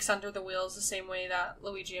some sticks under the wheels the same way that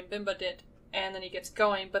Luigi and Bimba did, and then he gets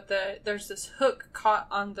going. But there's this hook caught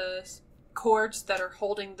on the cords that are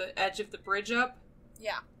holding the edge of the bridge up.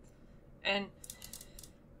 Yeah. And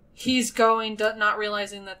he's going, not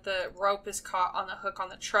realizing that the rope is caught on the hook on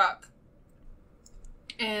the truck.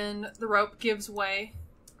 And the rope gives way,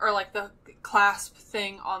 or like the clasp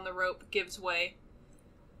thing on the rope gives way.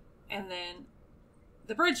 And then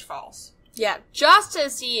the bridge falls. Yeah, just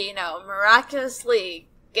as he, miraculously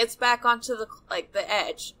gets back onto the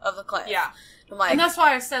edge of the cliff. Yeah. I'm like, and that's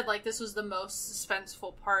why I said, like, this was the most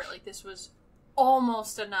suspenseful part. Like, this was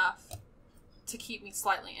almost enough to keep me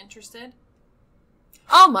slightly interested.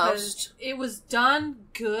 Almost. It was done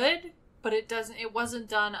good, but it wasn't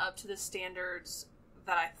done up to the standards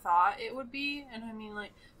that I thought it would be. And I mean,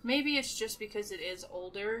 like, maybe it's just because it is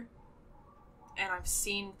older and I've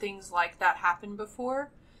seen things like that happen before,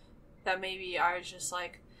 that maybe I was just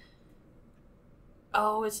like,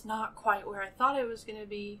 oh, it's not quite where I thought it was going to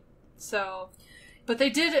be. So, but they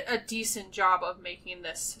did a decent job of making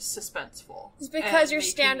this suspenseful. It's because your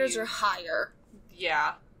standards are higher.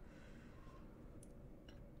 Yeah.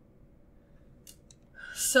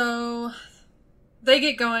 So, they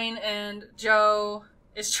get going, and Joe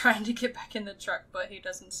is trying to get back in the truck, but he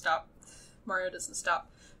doesn't stop. Mario doesn't stop.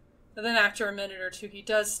 And then after a minute or two, he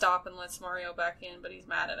does stop and lets Mario back in, but he's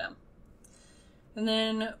mad at him. And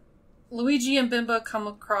then Luigi and Bimba come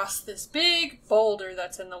across this big boulder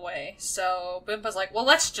that's in the way. So Bimba's like, well,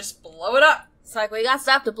 let's just blow it up. It's like, we got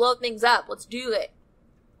stuff to blow things up. Let's do it.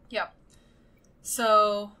 Yep.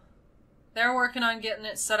 So they're working on getting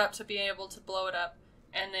it set up to be able to blow it up.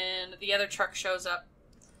 And then the other truck shows up.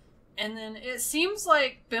 And then it seems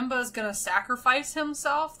like Bimba's gonna sacrifice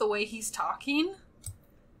himself the way he's talking.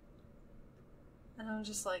 And I'm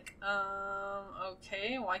just like,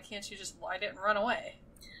 okay, why can't you just light it and run away?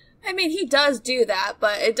 I mean, he does do that,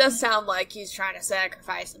 but it does sound like he's trying to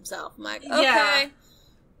sacrifice himself. I'm like, okay, yeah.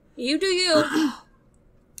 You do you.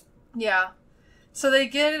 Yeah. So they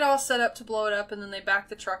get it all set up to blow it up, and then they back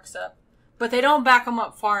the trucks up. But they don't back them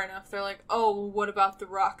up far enough. They're like, oh, well, what about the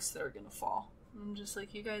rocks that are going to fall? I'm just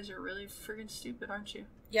like, you guys are really friggin' stupid, aren't you?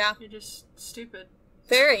 Yeah. You're just stupid.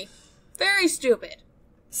 Very, very stupid.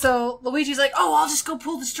 So Luigi's like, oh, I'll just go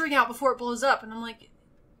pull the string out before it blows up. And I'm like,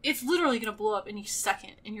 it's literally going to blow up any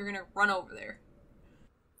second, and you're going to run over there.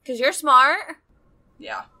 Because you're smart.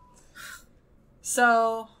 Yeah.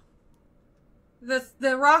 So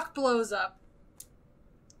the rock blows up.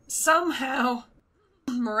 Somehow,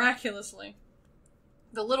 miraculously,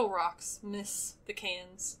 the little rocks miss the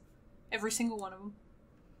cans. Every single one of them.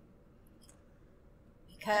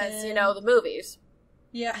 Because, the movies.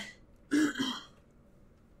 Yeah.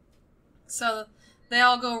 So they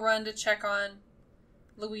all go run to check on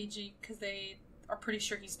Luigi because they are pretty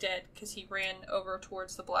sure he's dead because he ran over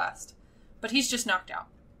towards the blast. But he's just knocked out.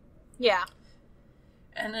 Yeah.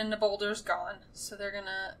 And then the boulder's gone. So they're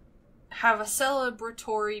gonna have a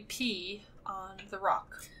celebratory pee on the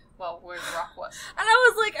rock. Well, where the rock was. And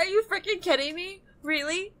I was like, are you freaking kidding me?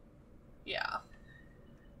 Really? Yeah.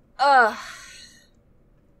 Ugh.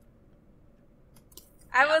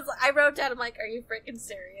 I wrote down, I'm like, are you freaking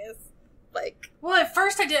serious? Like, well, at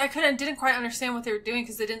first I didn't quite understand what they were doing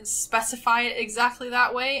because they didn't specify it exactly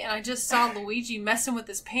that way, and I just saw Luigi messing with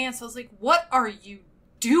his pants. I was like, what are you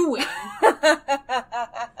doing? I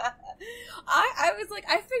was like,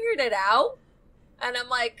 I figured it out, and I'm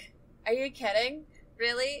like, are you kidding?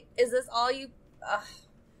 Really? Is this all you... Ugh.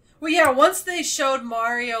 Well, yeah, once they showed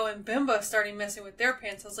Mario and Bimba starting messing with their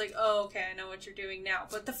pants, I was like, oh, okay, I know what you're doing now.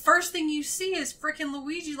 But the first thing you see is freaking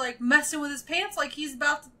Luigi, like, messing with his pants like he's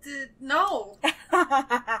about to no.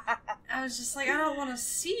 I was just like, I don't want to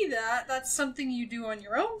see that. That's something you do on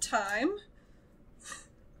your own time.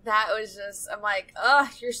 That was just, I'm like, ugh,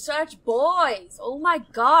 you're such boys. Oh my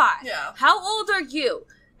god. Yeah. How old are you?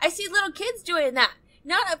 I see little kids doing that.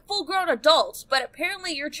 Not full-grown adults, but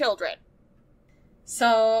apparently you're children.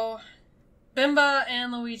 So, Bimba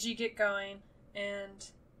and Luigi get going, and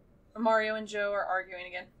Mario and Joe are arguing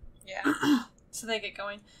again. Yeah. So they get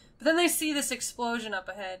going. But then they see this explosion up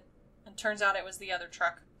ahead, and turns out it was the other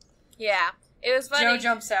truck. Yeah. It was funny. Joe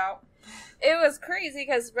jumps out. It was crazy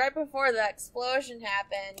because right before the explosion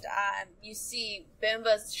happened, you see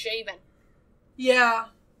Bimba's shaving. Yeah.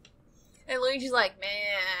 And Luigi's like,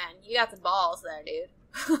 man, you got the balls there,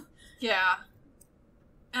 dude. Yeah.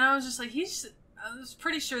 And I was just like, I was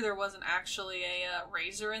pretty sure there wasn't actually a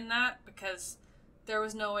razor in that, because there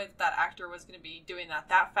was no way that actor was going to be doing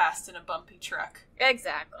that fast in a bumpy truck.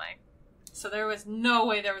 Exactly. So there was no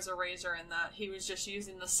way there was a razor in that. He was just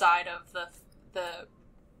using the side of the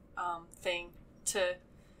thing to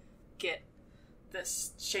get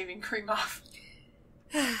this shaving cream off.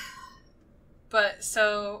 But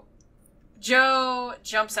so Joe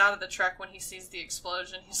jumps out of the truck when he sees the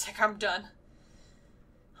explosion. He's like, I'm done.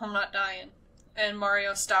 I'm not dying. And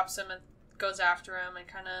Mario stops him and goes after him, and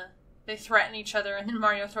they threaten each other, and then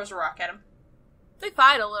Mario throws a rock at him. They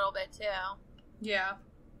fight a little bit too. Yeah.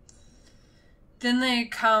 Then they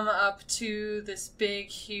come up to this big,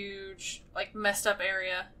 huge, like, messed up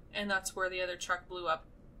area, and that's where the other truck blew up.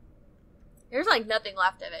 There's, like, nothing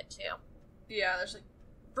left of it, too. Yeah, there's, like,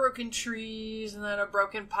 broken trees, and then a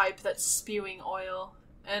broken pipe that's spewing oil.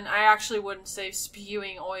 And I actually wouldn't say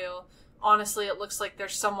spewing oil. Honestly, it looks like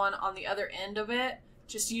there's someone on the other end of it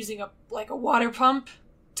just using a water pump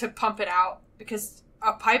to pump it out. Because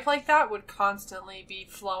a pipe like that would constantly be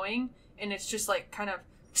flowing, and it's just, like, kind of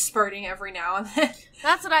spurting every now and then.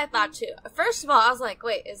 That's what I thought too. First of all, I was like,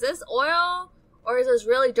 wait, is this oil or is this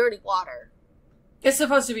really dirty water? It's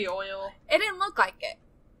supposed to be oil. It didn't look like it.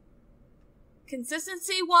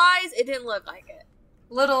 Consistency wise, it didn't look like it.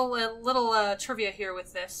 Little trivia here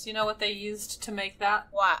with this. You know what they used to make that?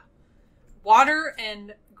 What? Water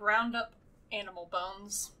and ground up animal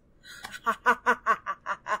bones.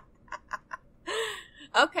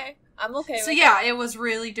 Okay, I'm okay with So yeah, that. it was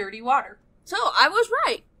really dirty water. So, I was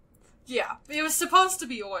right. Yeah, it was supposed to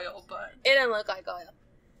be oil, but... It didn't look like oil.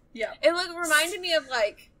 Yeah. It reminded me of,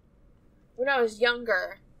 like, when I was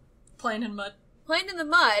younger. Playing in mud. Playing in the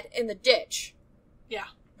mud in the ditch. Yeah.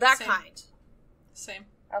 That Same. kind. Same.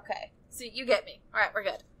 Okay. So, you get me. Alright, we're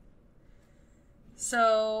good.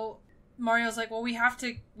 So, Mario's like, well, we have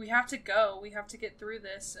to go. We have to get through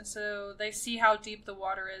this. And so, they see how deep the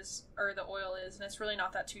water is, or the oil is, and it's really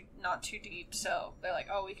not too deep. So, they're like,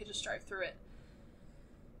 oh, we could just drive through it.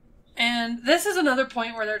 And this is another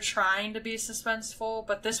point where they're trying to be suspenseful,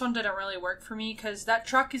 but this one didn't really work for me, because that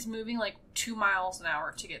truck is moving like 2 miles an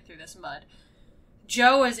hour to get through this mud.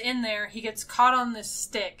 Joe is in there, he gets caught on this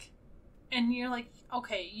stick, and you're like,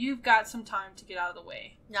 okay, you've got some time to get out of the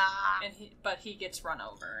way. Nah. But he gets run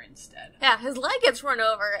over instead. Yeah, his leg gets run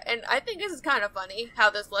over, and I think this is kind of funny how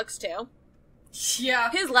this looks too. Yeah.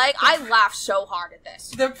 His leg, I laughed so hard at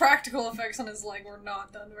this. The practical effects on his leg were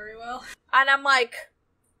not done very well. And I'm like,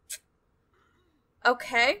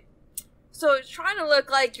 okay. So it's trying to look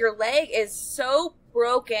like your leg is so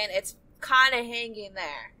broken, it's kind of hanging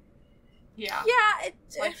there. Yeah. Yeah.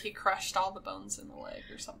 Like he crushed all the bones in the leg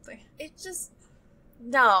or something. It just...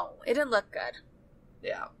 No, it didn't look good.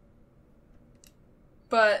 Yeah.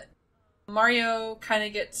 But Mario kind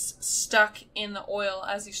of gets stuck in the oil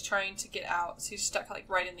as he's trying to get out. So he's stuck like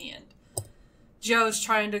right in the end. Joe's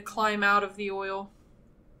trying to climb out of the oil.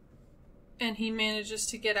 And he manages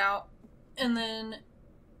to get out. And then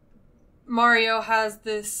Mario has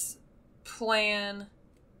this plan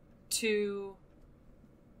to...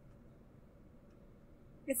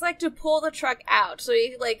 It's like to pull the truck out. So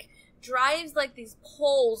he like drives like these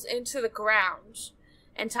poles into the ground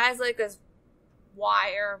and ties like this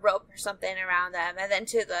wire, rope or something around them, and then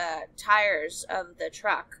to the tires of the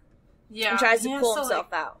truck. Yeah. And tries to pull to, himself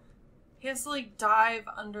like, out. He has to like dive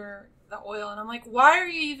under the oil, and I'm like, why are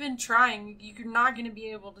you even trying? You're not going to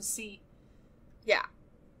be able to see. Yeah.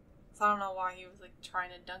 So I don't know why he was like trying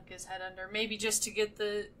to dunk his head under. Maybe just to get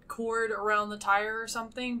the cord around the tire or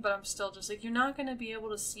something, but I'm still just like, you're not going to be able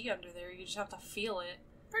to see under there. You just have to feel it.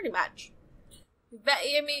 Pretty much. But,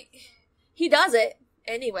 I mean, he does it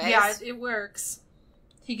anyways. Yeah, it works.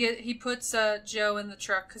 He puts Joe in the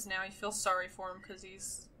truck because now he feels sorry for him because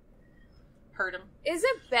he's hurt him. Is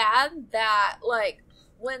it bad that, like,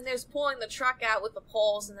 when there's pulling the truck out with the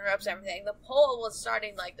poles and the ropes and everything, the pole was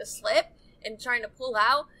starting, like, to slip and trying to pull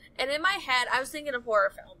out? And in my head, I was thinking of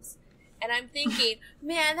horror films. And I'm thinking,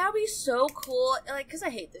 man, that would be so cool. Like, because I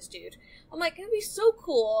hate this dude. I'm like, it would be so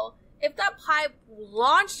cool if that pipe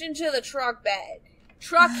launched into the truck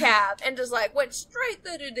cab, and just, like, went straight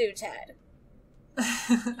through the dude's head.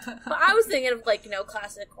 But I was thinking of, like,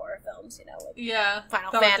 classic horror films, like yeah,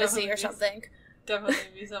 Final Fantasy or something. Definitely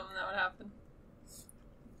be something that would happen.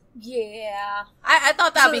 Yeah. I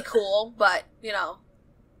thought that'd be cool, but, no,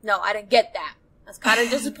 I didn't get that. I was kind of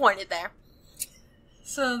disappointed there.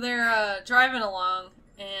 So they're driving along,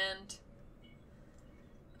 and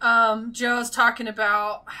Joe's talking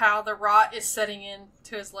about how the rot is setting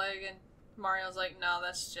into his leg, and Mario's like, no,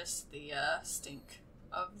 that's just the stink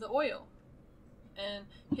of the oil.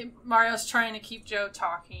 And Mario's trying to keep Joe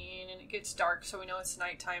talking, and it gets dark, so we know it's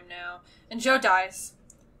nighttime now. And Joe dies.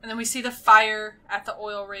 And then we see the fire at the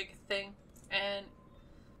oil rig thing, and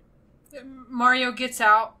Mario gets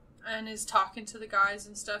out and is talking to the guys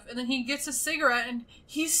and stuff. And then he gets a cigarette, and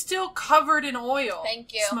he's still covered in oil.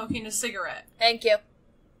 Thank you. Smoking a cigarette. Thank you.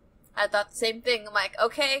 I thought the same thing. I'm like,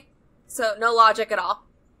 okay, so no logic at all.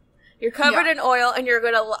 You're covered in oil, and you're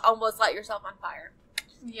going to almost light yourself on fire.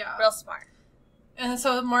 Yeah. Real smart. And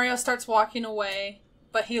so Mario starts walking away,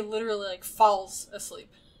 but he literally, like, falls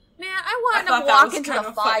asleep. Man, I wanted to walk into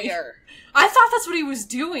the fire. I thought that's what he was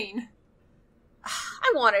doing.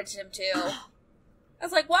 I wanted him to. I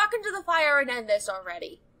was like, walk into the fire and end this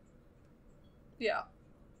already. Yeah.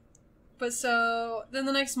 But so, then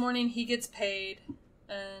the next morning he gets paid,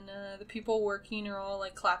 and the people working are all,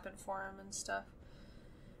 like, clapping for him and stuff.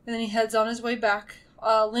 And then he heads on his way back.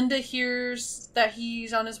 Linda hears that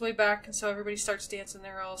he's on his way back, and so everybody starts dancing.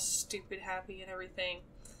 They're all stupid happy and everything.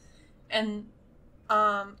 And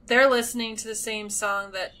they're listening to the same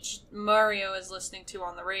song that Mario is listening to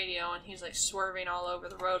on the radio, and he's, like, swerving all over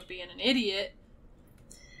the road being an idiot.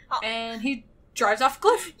 Oh. And he drives off a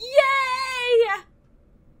cliff. Yay!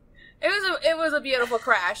 It was a beautiful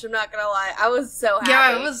crash, I'm not gonna lie. I was so happy.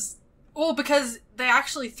 Yeah, it was... Well, because they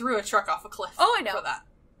actually threw a truck off a cliff. Oh, I know. For that.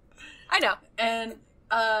 I know. And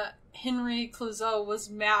Henri-Georges Clouzot was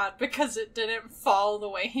mad because it didn't fall the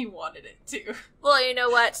way he wanted it to. Well, you know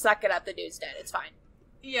what? Suck it up. The dude's dead. It's fine.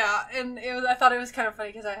 Yeah, and I thought it was kind of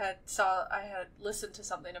funny because I had listened to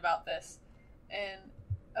something about this, and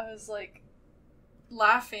I was like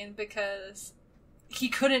laughing because he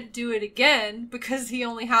couldn't do it again because he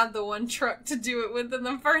only had the one truck to do it with in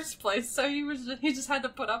the first place, so he just had to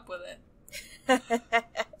put up with it.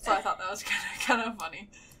 So I thought that was kind of funny.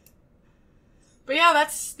 But yeah,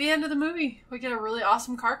 that's the end of the movie. We get a really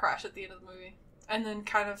awesome car crash at the end of the movie. And then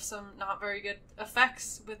kind of some not very good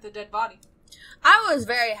effects with the dead body. I was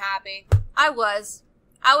very happy. I was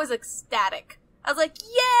ecstatic. I was like,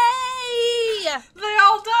 yay! They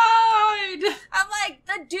all died! I'm like,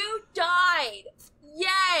 the dude died!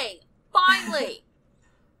 Yay! Finally!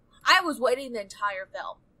 I was waiting the entire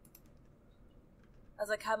film. I was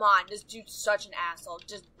like, come on, this dude's such an asshole.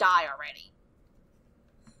 Just die already.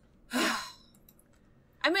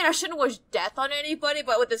 I mean, I shouldn't wish death on anybody,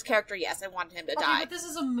 but with this character, yes, I wanted him to die. But this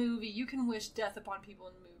is a movie. You can wish death upon people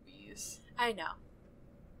in movies. I know.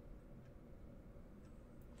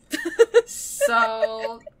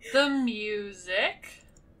 So, the music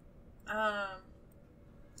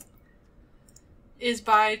is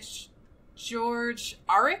by George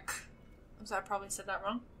Auric. I probably said that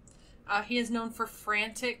wrong. He is known for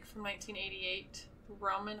Frantic from 1988.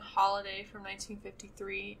 Roman Holiday from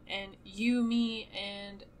 1953, and You, Me,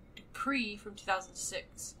 and Dupree from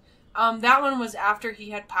 2006. That one was after he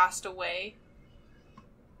had passed away,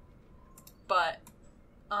 but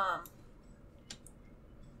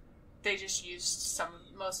they just used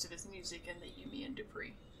most of his music in the You, Me, and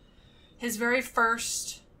Dupree. His very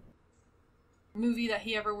first movie that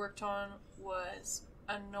he ever worked on was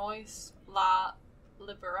Anois la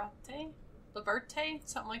Liberté,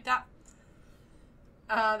 something like that.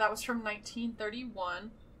 That was from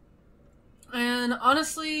 1931. And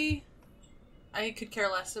honestly, I could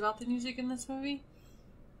care less about the music in this movie.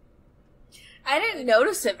 I didn't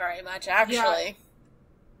notice it very much, actually. Yeah,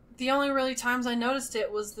 the only really times I noticed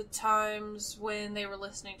it was the times when they were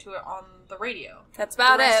listening to it on the radio. That's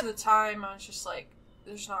about it. The rest of the time, I was just like,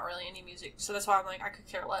 there's not really any music. So that's why I'm like, I could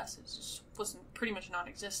care less. It just wasn't pretty much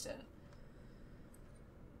non-existent.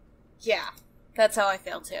 Yeah, that's how I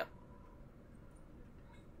feel, too.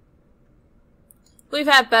 We've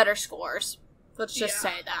had better scores. Let's just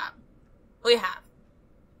say that. We have.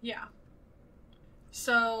 Yeah.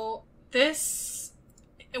 So, it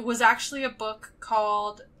was actually a book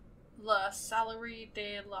called La Sallerie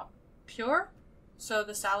de la Peur. So,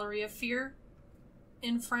 The Salary of Fear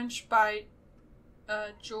in French by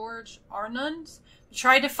George Arnund. I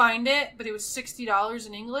tried to find it, but it was $60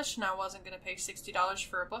 in English, and I wasn't going to pay $60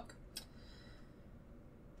 for a book.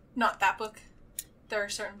 Not that book. There are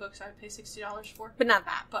certain books I would pay $60 for. But not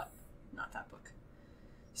that. But not that book.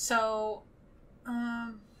 So,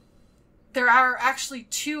 there are actually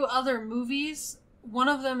 2 other movies. One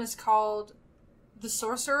of them is called The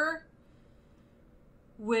Sorcerer,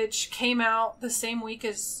 which came out the same week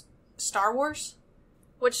as Star Wars.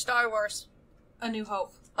 Which Star Wars? A New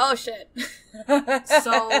Hope. Oh, shit.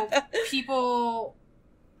 So, people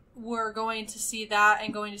were going to see that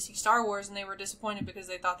and going to see Star Wars, and they were disappointed because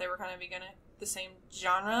they thought they were kind of going to the same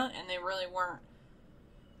genre, and they really weren't.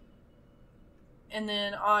 And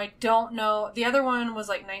then I don't know, the other one was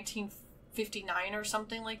like 1959 or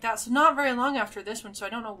something like that, so not very long after this one, so I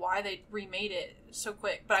don't know why they remade it so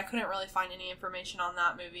quick, but I couldn't really find any information on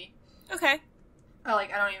that movie. Okay. I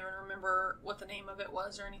don't even remember what the name of it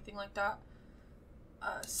was or anything like that.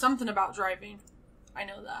 Something about driving. I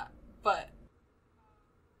know that. But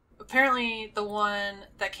apparently the one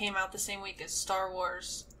that came out the same week as Star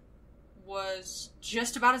Wars was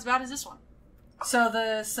just about as bad as this one. So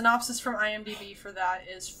the synopsis from IMDb for that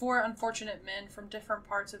is 4 unfortunate men from different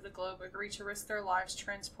parts of the globe agree to risk their lives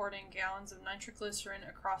transporting gallons of nitroglycerine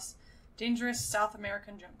across dangerous South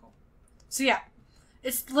American jungle. So yeah,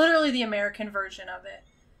 it's literally the American version of it.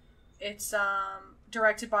 It's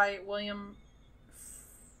directed by William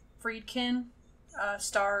Friedkin,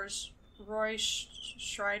 stars Roy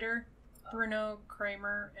Schreider, Bruno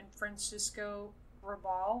Kramer, and Francisco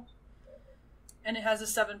Rabal, and it has a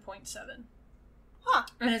 7.7. Huh.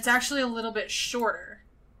 And it's actually a little bit shorter.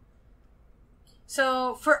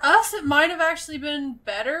 So for us, it might have actually been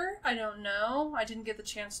better. I don't know. I didn't get the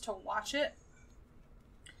chance to watch it.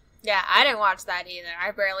 Yeah, I didn't watch that either.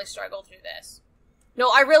 I barely struggled through this.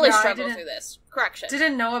 No, I really struggled through this. Correction.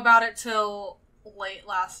 Didn't know about it till late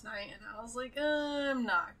last night, and I was like, I'm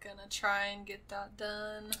not gonna try and get that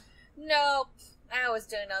done. Nope. I was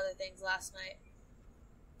doing other things last night.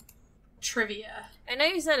 Trivia. I know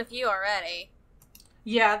you said a few already.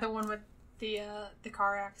 Yeah, the one with the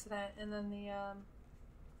car accident, and then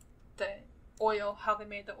the oil, how they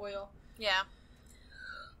made the oil. Yeah.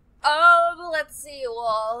 Let's see,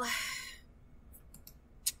 well,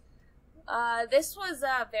 this was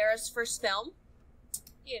Vera's first film.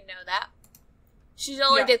 You didn't know that. She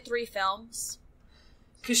only did 3 films.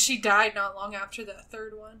 Because she died not long after the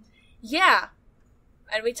third one. Yeah.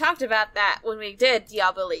 And we talked about that when we did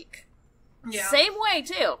Diabolique. Yeah. Same way,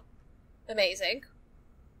 too. Amazing.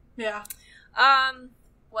 Yeah.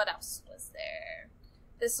 What else was there?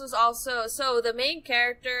 This was also, so the main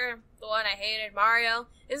character, the one I hated, Mario,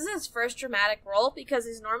 this is his first dramatic role because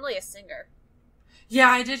he's normally a singer. Yeah,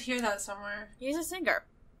 I did hear that somewhere. He's a singer.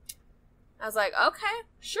 I was like, okay,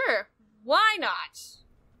 sure. Why not?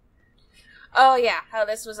 Oh, yeah, how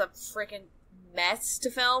this was a freaking mess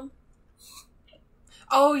to film.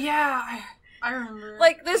 Oh, yeah, I remember.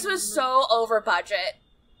 Like, this was so over budget.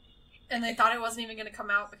 And they thought it wasn't even going to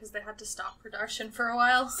come out because they had to stop production for a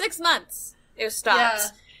while. 6 months. It was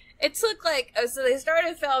stopped. Yeah. It took, like, so they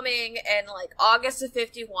started filming in, like, August of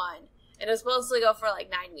 51. And it was supposed to go for,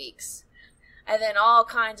 like, 9 weeks. And then all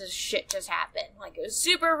kinds of shit just happened. Like, it was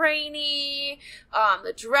super rainy.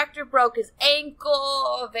 The director broke his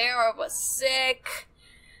ankle. Vera was sick.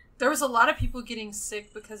 There was a lot of people getting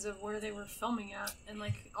sick because of where they were filming at. And,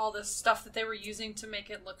 like, all the stuff that they were using to make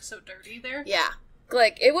it look so dirty there. Yeah.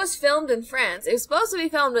 Like, it was filmed in France. It was supposed to be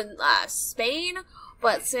filmed in Spain.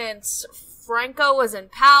 But since Franco was in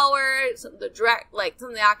power, some of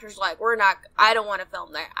the actors were like, I don't want to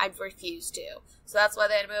film there. I'd refuse to. So that's why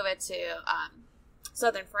they had to move it to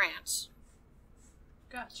southern France.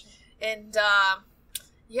 Gotcha. And,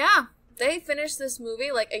 yeah, they finished this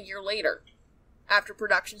movie like a year later after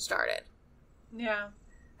production started. Yeah.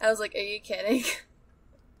 I was like, are you kidding?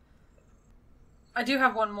 I do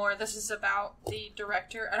have one more. This is about the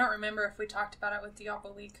director. I don't remember if we talked about it with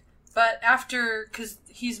Diabolique. But after, because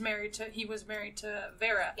he was married to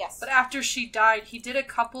Vera. Yes. But after she died, he did a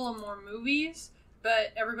couple of more movies,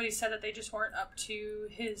 but everybody said that they just weren't up to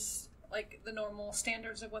his, like, the normal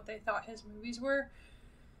standards of what they thought his movies were.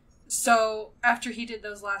 So after he did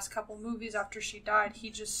those last couple movies after she died, he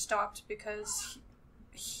just stopped because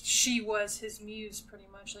she was his muse, pretty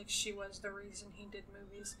much. Like, she was the reason he did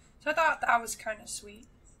movies. So I thought that was kind of sweet.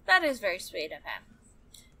 That is very sweet of him.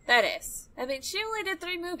 That is. I mean, she only did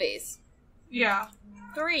 3 movies. Yeah.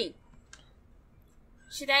 3.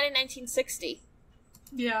 She died in 1960.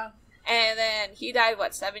 Yeah. And then he died,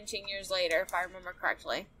 17 years later, if I remember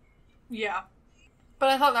correctly. Yeah. But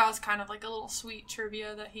I thought that was kind of like a little sweet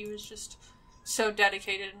trivia that he was just so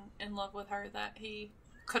dedicated and in love with her that he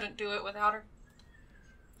couldn't do it without her.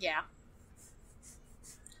 Yeah.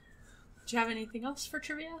 Do you have anything else for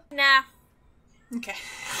trivia? Nah. Okay.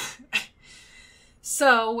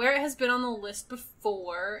 So, where it has been on the list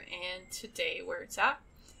before, and today where it's at.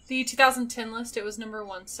 The 2010 list, it was number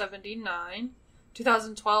 179.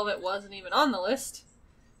 2012, it wasn't even on the list.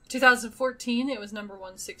 2014, it was number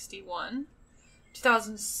 161.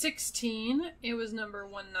 2016, it was number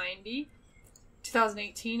 190.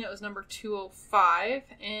 2018, it was number 205.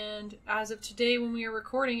 And as of today, when we are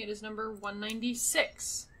recording, it is number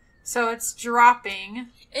 196. So it's dropping. And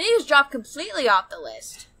it just dropped completely off the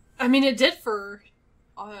list. I mean, it did for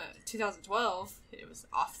 2012. It was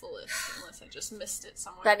off the list, unless I just missed it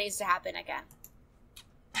somewhere. That needs to happen again.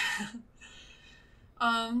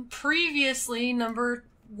 Previously, number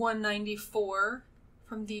 194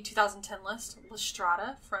 from the 2010 list,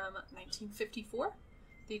 Lestrada from 1954.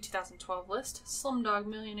 The 2012 list, Slumdog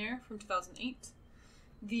Millionaire from 2008.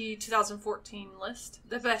 The 2014 list,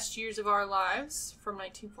 The Best Years of Our Lives from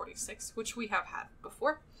 1946, which we have had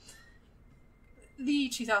before. The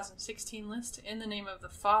 2016 list, In the Name of the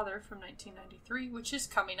Father from 1993, which is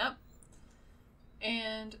coming up.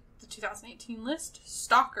 And the 2018 list,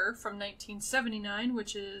 Stalker from 1979,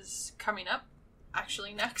 which is coming up,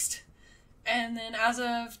 actually next. And then as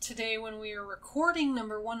of today when we are recording,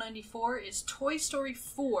 number 194 is Toy Story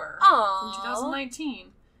 4 from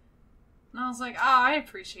 2019. And I was like, I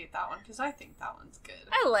appreciate that one because I think that one's good.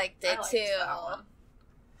 I liked it too. That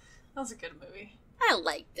was a good movie. I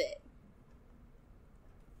liked it.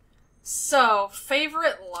 So,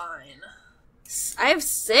 favorite line? I have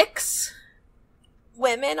 6.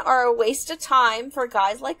 Women are a waste of time for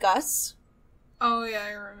guys like us. Oh yeah,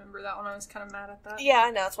 I remember that one. I was kind of mad at that. Yeah,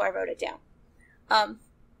 I know. That's why I wrote it down.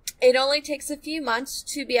 It only takes a few months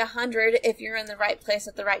to be 100 if you're in the right place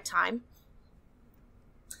at the right time.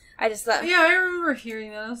 I just thought... Yeah, I remember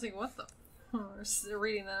hearing that. I was like, what the...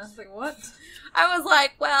 reading that. I was like, what? I was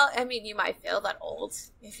like, well, I mean, you might feel that old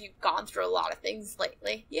if you've gone through a lot of things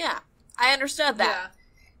lately. Yeah, I understood that.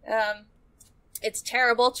 Yeah. It's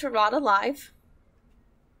terrible to rot alive.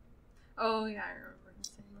 Oh, yeah, I remember him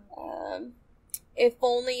saying that. If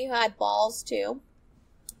only you had balls, too.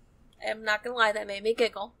 I'm not gonna lie, that made me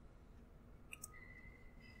giggle.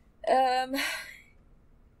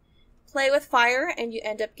 Play with fire and you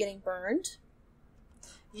end up getting burned.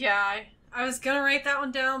 Yeah, I was gonna write that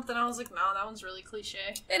one down, but then I was like, no, that one's really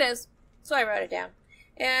cliche. It is. So I wrote it down.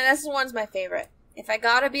 And this one's my favorite. If I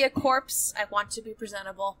gotta be a corpse, I want to be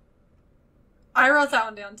presentable. I wrote that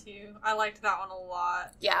one down too. I liked that one a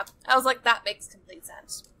lot. Yeah, I was like, that makes complete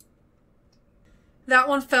sense. That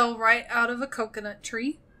one fell right out of a coconut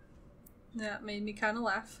tree. That made me kind of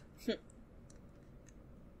laugh.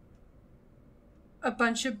 A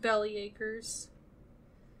bunch of belly achers.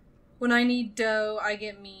 When I need dough, I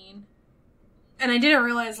get mean. And I didn't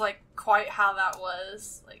realize, like, quite how that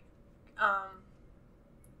was. Like, I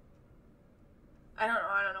don't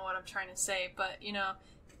know what I'm trying to say, but, you know,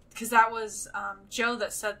 because that was Joe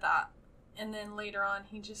that said that. And then later on,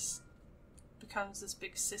 he just becomes this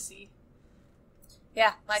big sissy.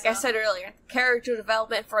 Yeah, like I said earlier, character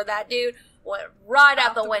development for that dude went right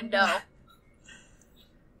out the window.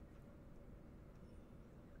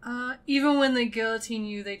 Even when they guillotine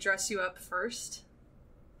you, they dress you up first.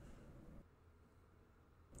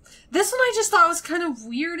 This one I just thought was kind of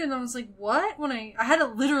weird, and I was like, what? When I had to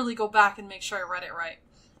literally go back and make sure I read it right.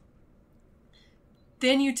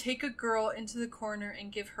 Then you take a girl into the corner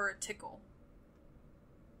and give her a tickle.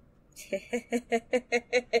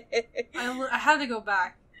 I had to go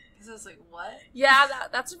back because I was like, what? Yeah,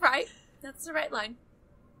 that's right. That's the right line.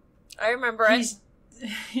 I remember it.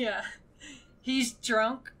 Yeah. He's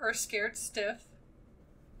drunk or scared stiff.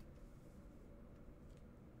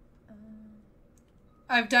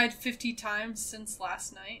 I've died 50 times since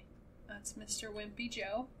last night. That's Mr. Wimpy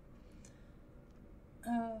Joe.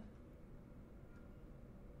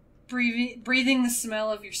 Breathing the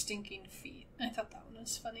smell of your stinking feet. I thought that one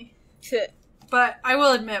was funny. But I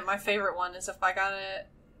will admit, my favorite one is if I gotta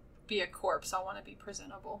be a corpse, I want to be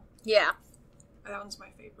presentable. Yeah. That one's my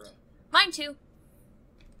favorite. Mine too.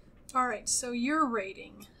 Alright, so your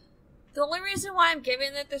rating. The only reason why I'm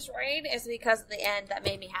giving it this rating is because of the end that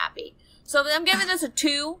made me happy. So I'm giving this a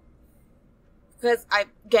 2. Because, I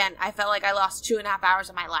felt like I lost 2.5 hours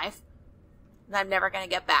of my life. And I'm never going to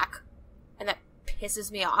get back. And that pisses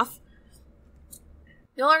me off.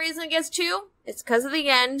 The only reason it gets 2 is because of the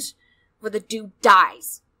end where the dude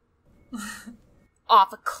dies.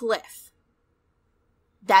 Off a cliff.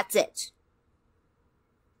 That's it.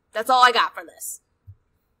 That's all I got for this.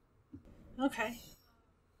 Okay.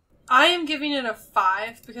 I am giving it a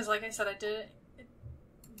 5 because, like I said, I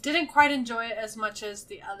didn't quite enjoy it as much as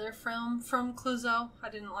the other film from Clouzot. I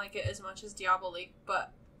didn't like it as much as Diabolique,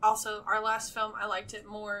 but also our last film, I liked it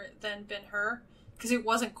more than Ben-Hur because it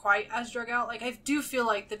wasn't quite as drug out. Like, I do feel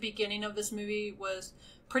like the beginning of this movie was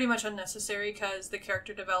pretty much unnecessary because the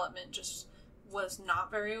character development just was not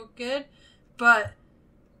very good, but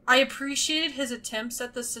I appreciated his attempts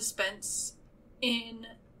at the suspense in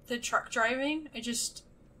the truck driving.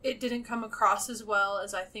 It didn't come across as well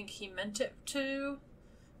as I think he meant it to.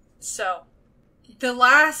 So, the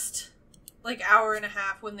last like, hour and a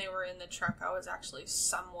half when they were in the truck, I was actually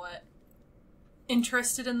somewhat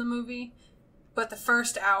interested in the movie. But the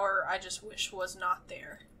first hour, I just wish was not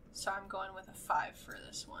there. So I'm going with a 5 for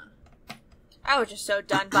this one. I was just so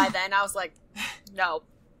done by then. I was like, no.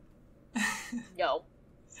 No.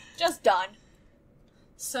 Just done.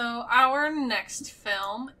 So our next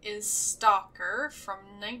film is Stalker from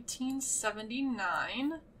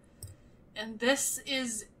 1979. And this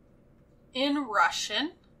is in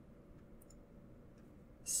Russian.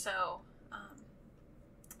 So,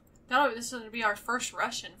 this is going to be our first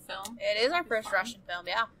Russian film. It is our first Russian film,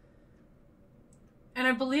 yeah. And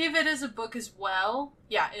I believe it is a book as well.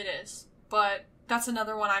 Yeah, it is. But that's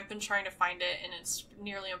another one I've been trying to find it, and it's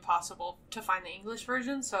nearly impossible to find the English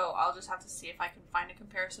version, so I'll just have to see if I can find a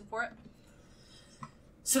comparison for it.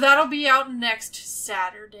 So that'll be out next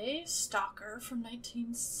Saturday, Stalker from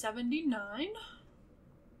 1979.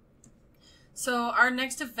 So our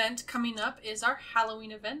next event coming up is our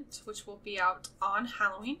Halloween event, which will be out on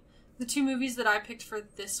Halloween. The 2 movies that I picked for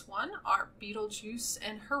this one are Beetlejuice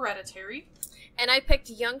and Hereditary. And I picked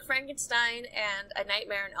Young Frankenstein and A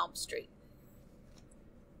Nightmare on Elm Street.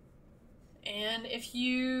 And if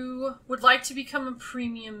you would like to become a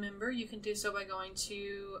premium member, you can do so by going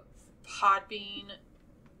to Podbean,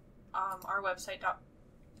 our website,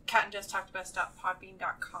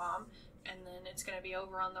 catandjesstalkthebest.podbean.com, and then it's going to be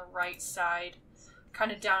over on the right side,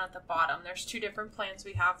 kind of down at the bottom. There's 2 different plans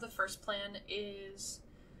we have. The first plan is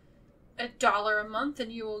 $1 a month,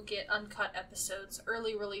 and you will get uncut episodes,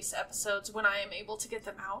 early release episodes when I am able to get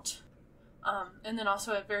them out. And then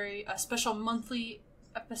also a special monthly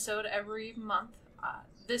episode every month.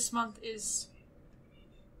 This month is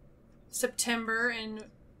September, and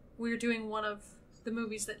we're doing one of the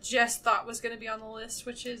movies that Jess thought was going to be on the list,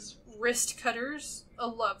 which is Wrist Cutters, a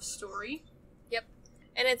love story. Yep.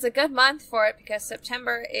 And it's a good month for it because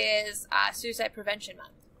September is Suicide Prevention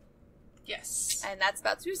Month. Yes. And that's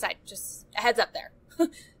about suicide. Just a heads up there.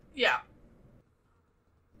 Yeah.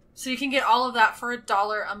 So you can get all of that for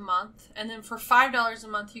 $1 a month. And then for $5 a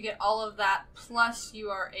month, you get all of that. Plus, you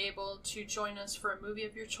are able to join us for a movie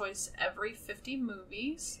of your choice every 50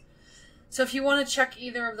 movies. So if you want to check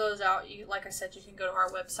either of those out, like I said, you can go to our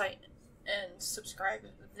website and subscribe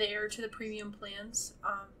there to the premium plans.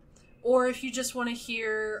 Or if you just want to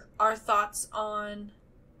hear our thoughts on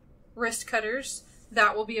Wrist Cutters,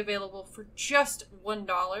 that will be available for just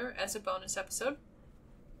 $1 as a bonus episode.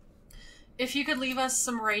 If you could leave us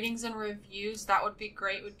some ratings and reviews, that would be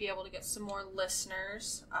great. We'd be able to get some more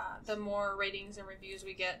listeners. The more ratings and reviews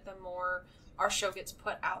we get, the more our show gets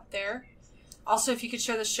put out there. Also, if you could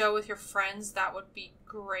share the show with your friends, that would be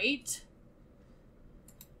great.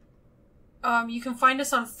 You can find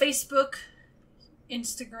us on Facebook,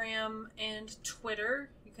 Instagram, and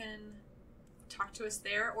Twitter. You can talk to us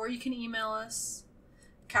there, or you can email us,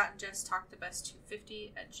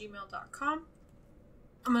 catandjesstalkthebest250@gmail.com.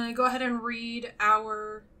 I'm going to go ahead and read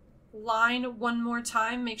our line one more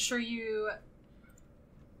time. Make sure you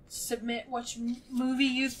submit which movie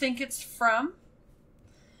you think it's from.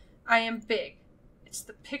 I am big. It's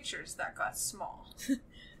the pictures that got small.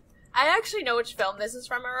 I actually know which film this is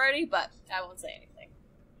from already, but I won't say anything.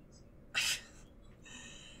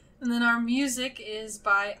 And then our music is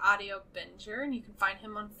by Audio Binger, and you can find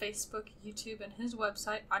him on Facebook, YouTube, and his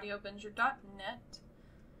website, audiobinger.net.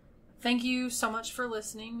 Thank you so much for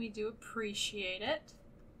listening. We do appreciate it.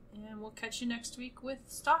 And we'll catch you next week with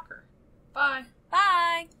Stalker. Bye.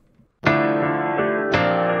 Bye.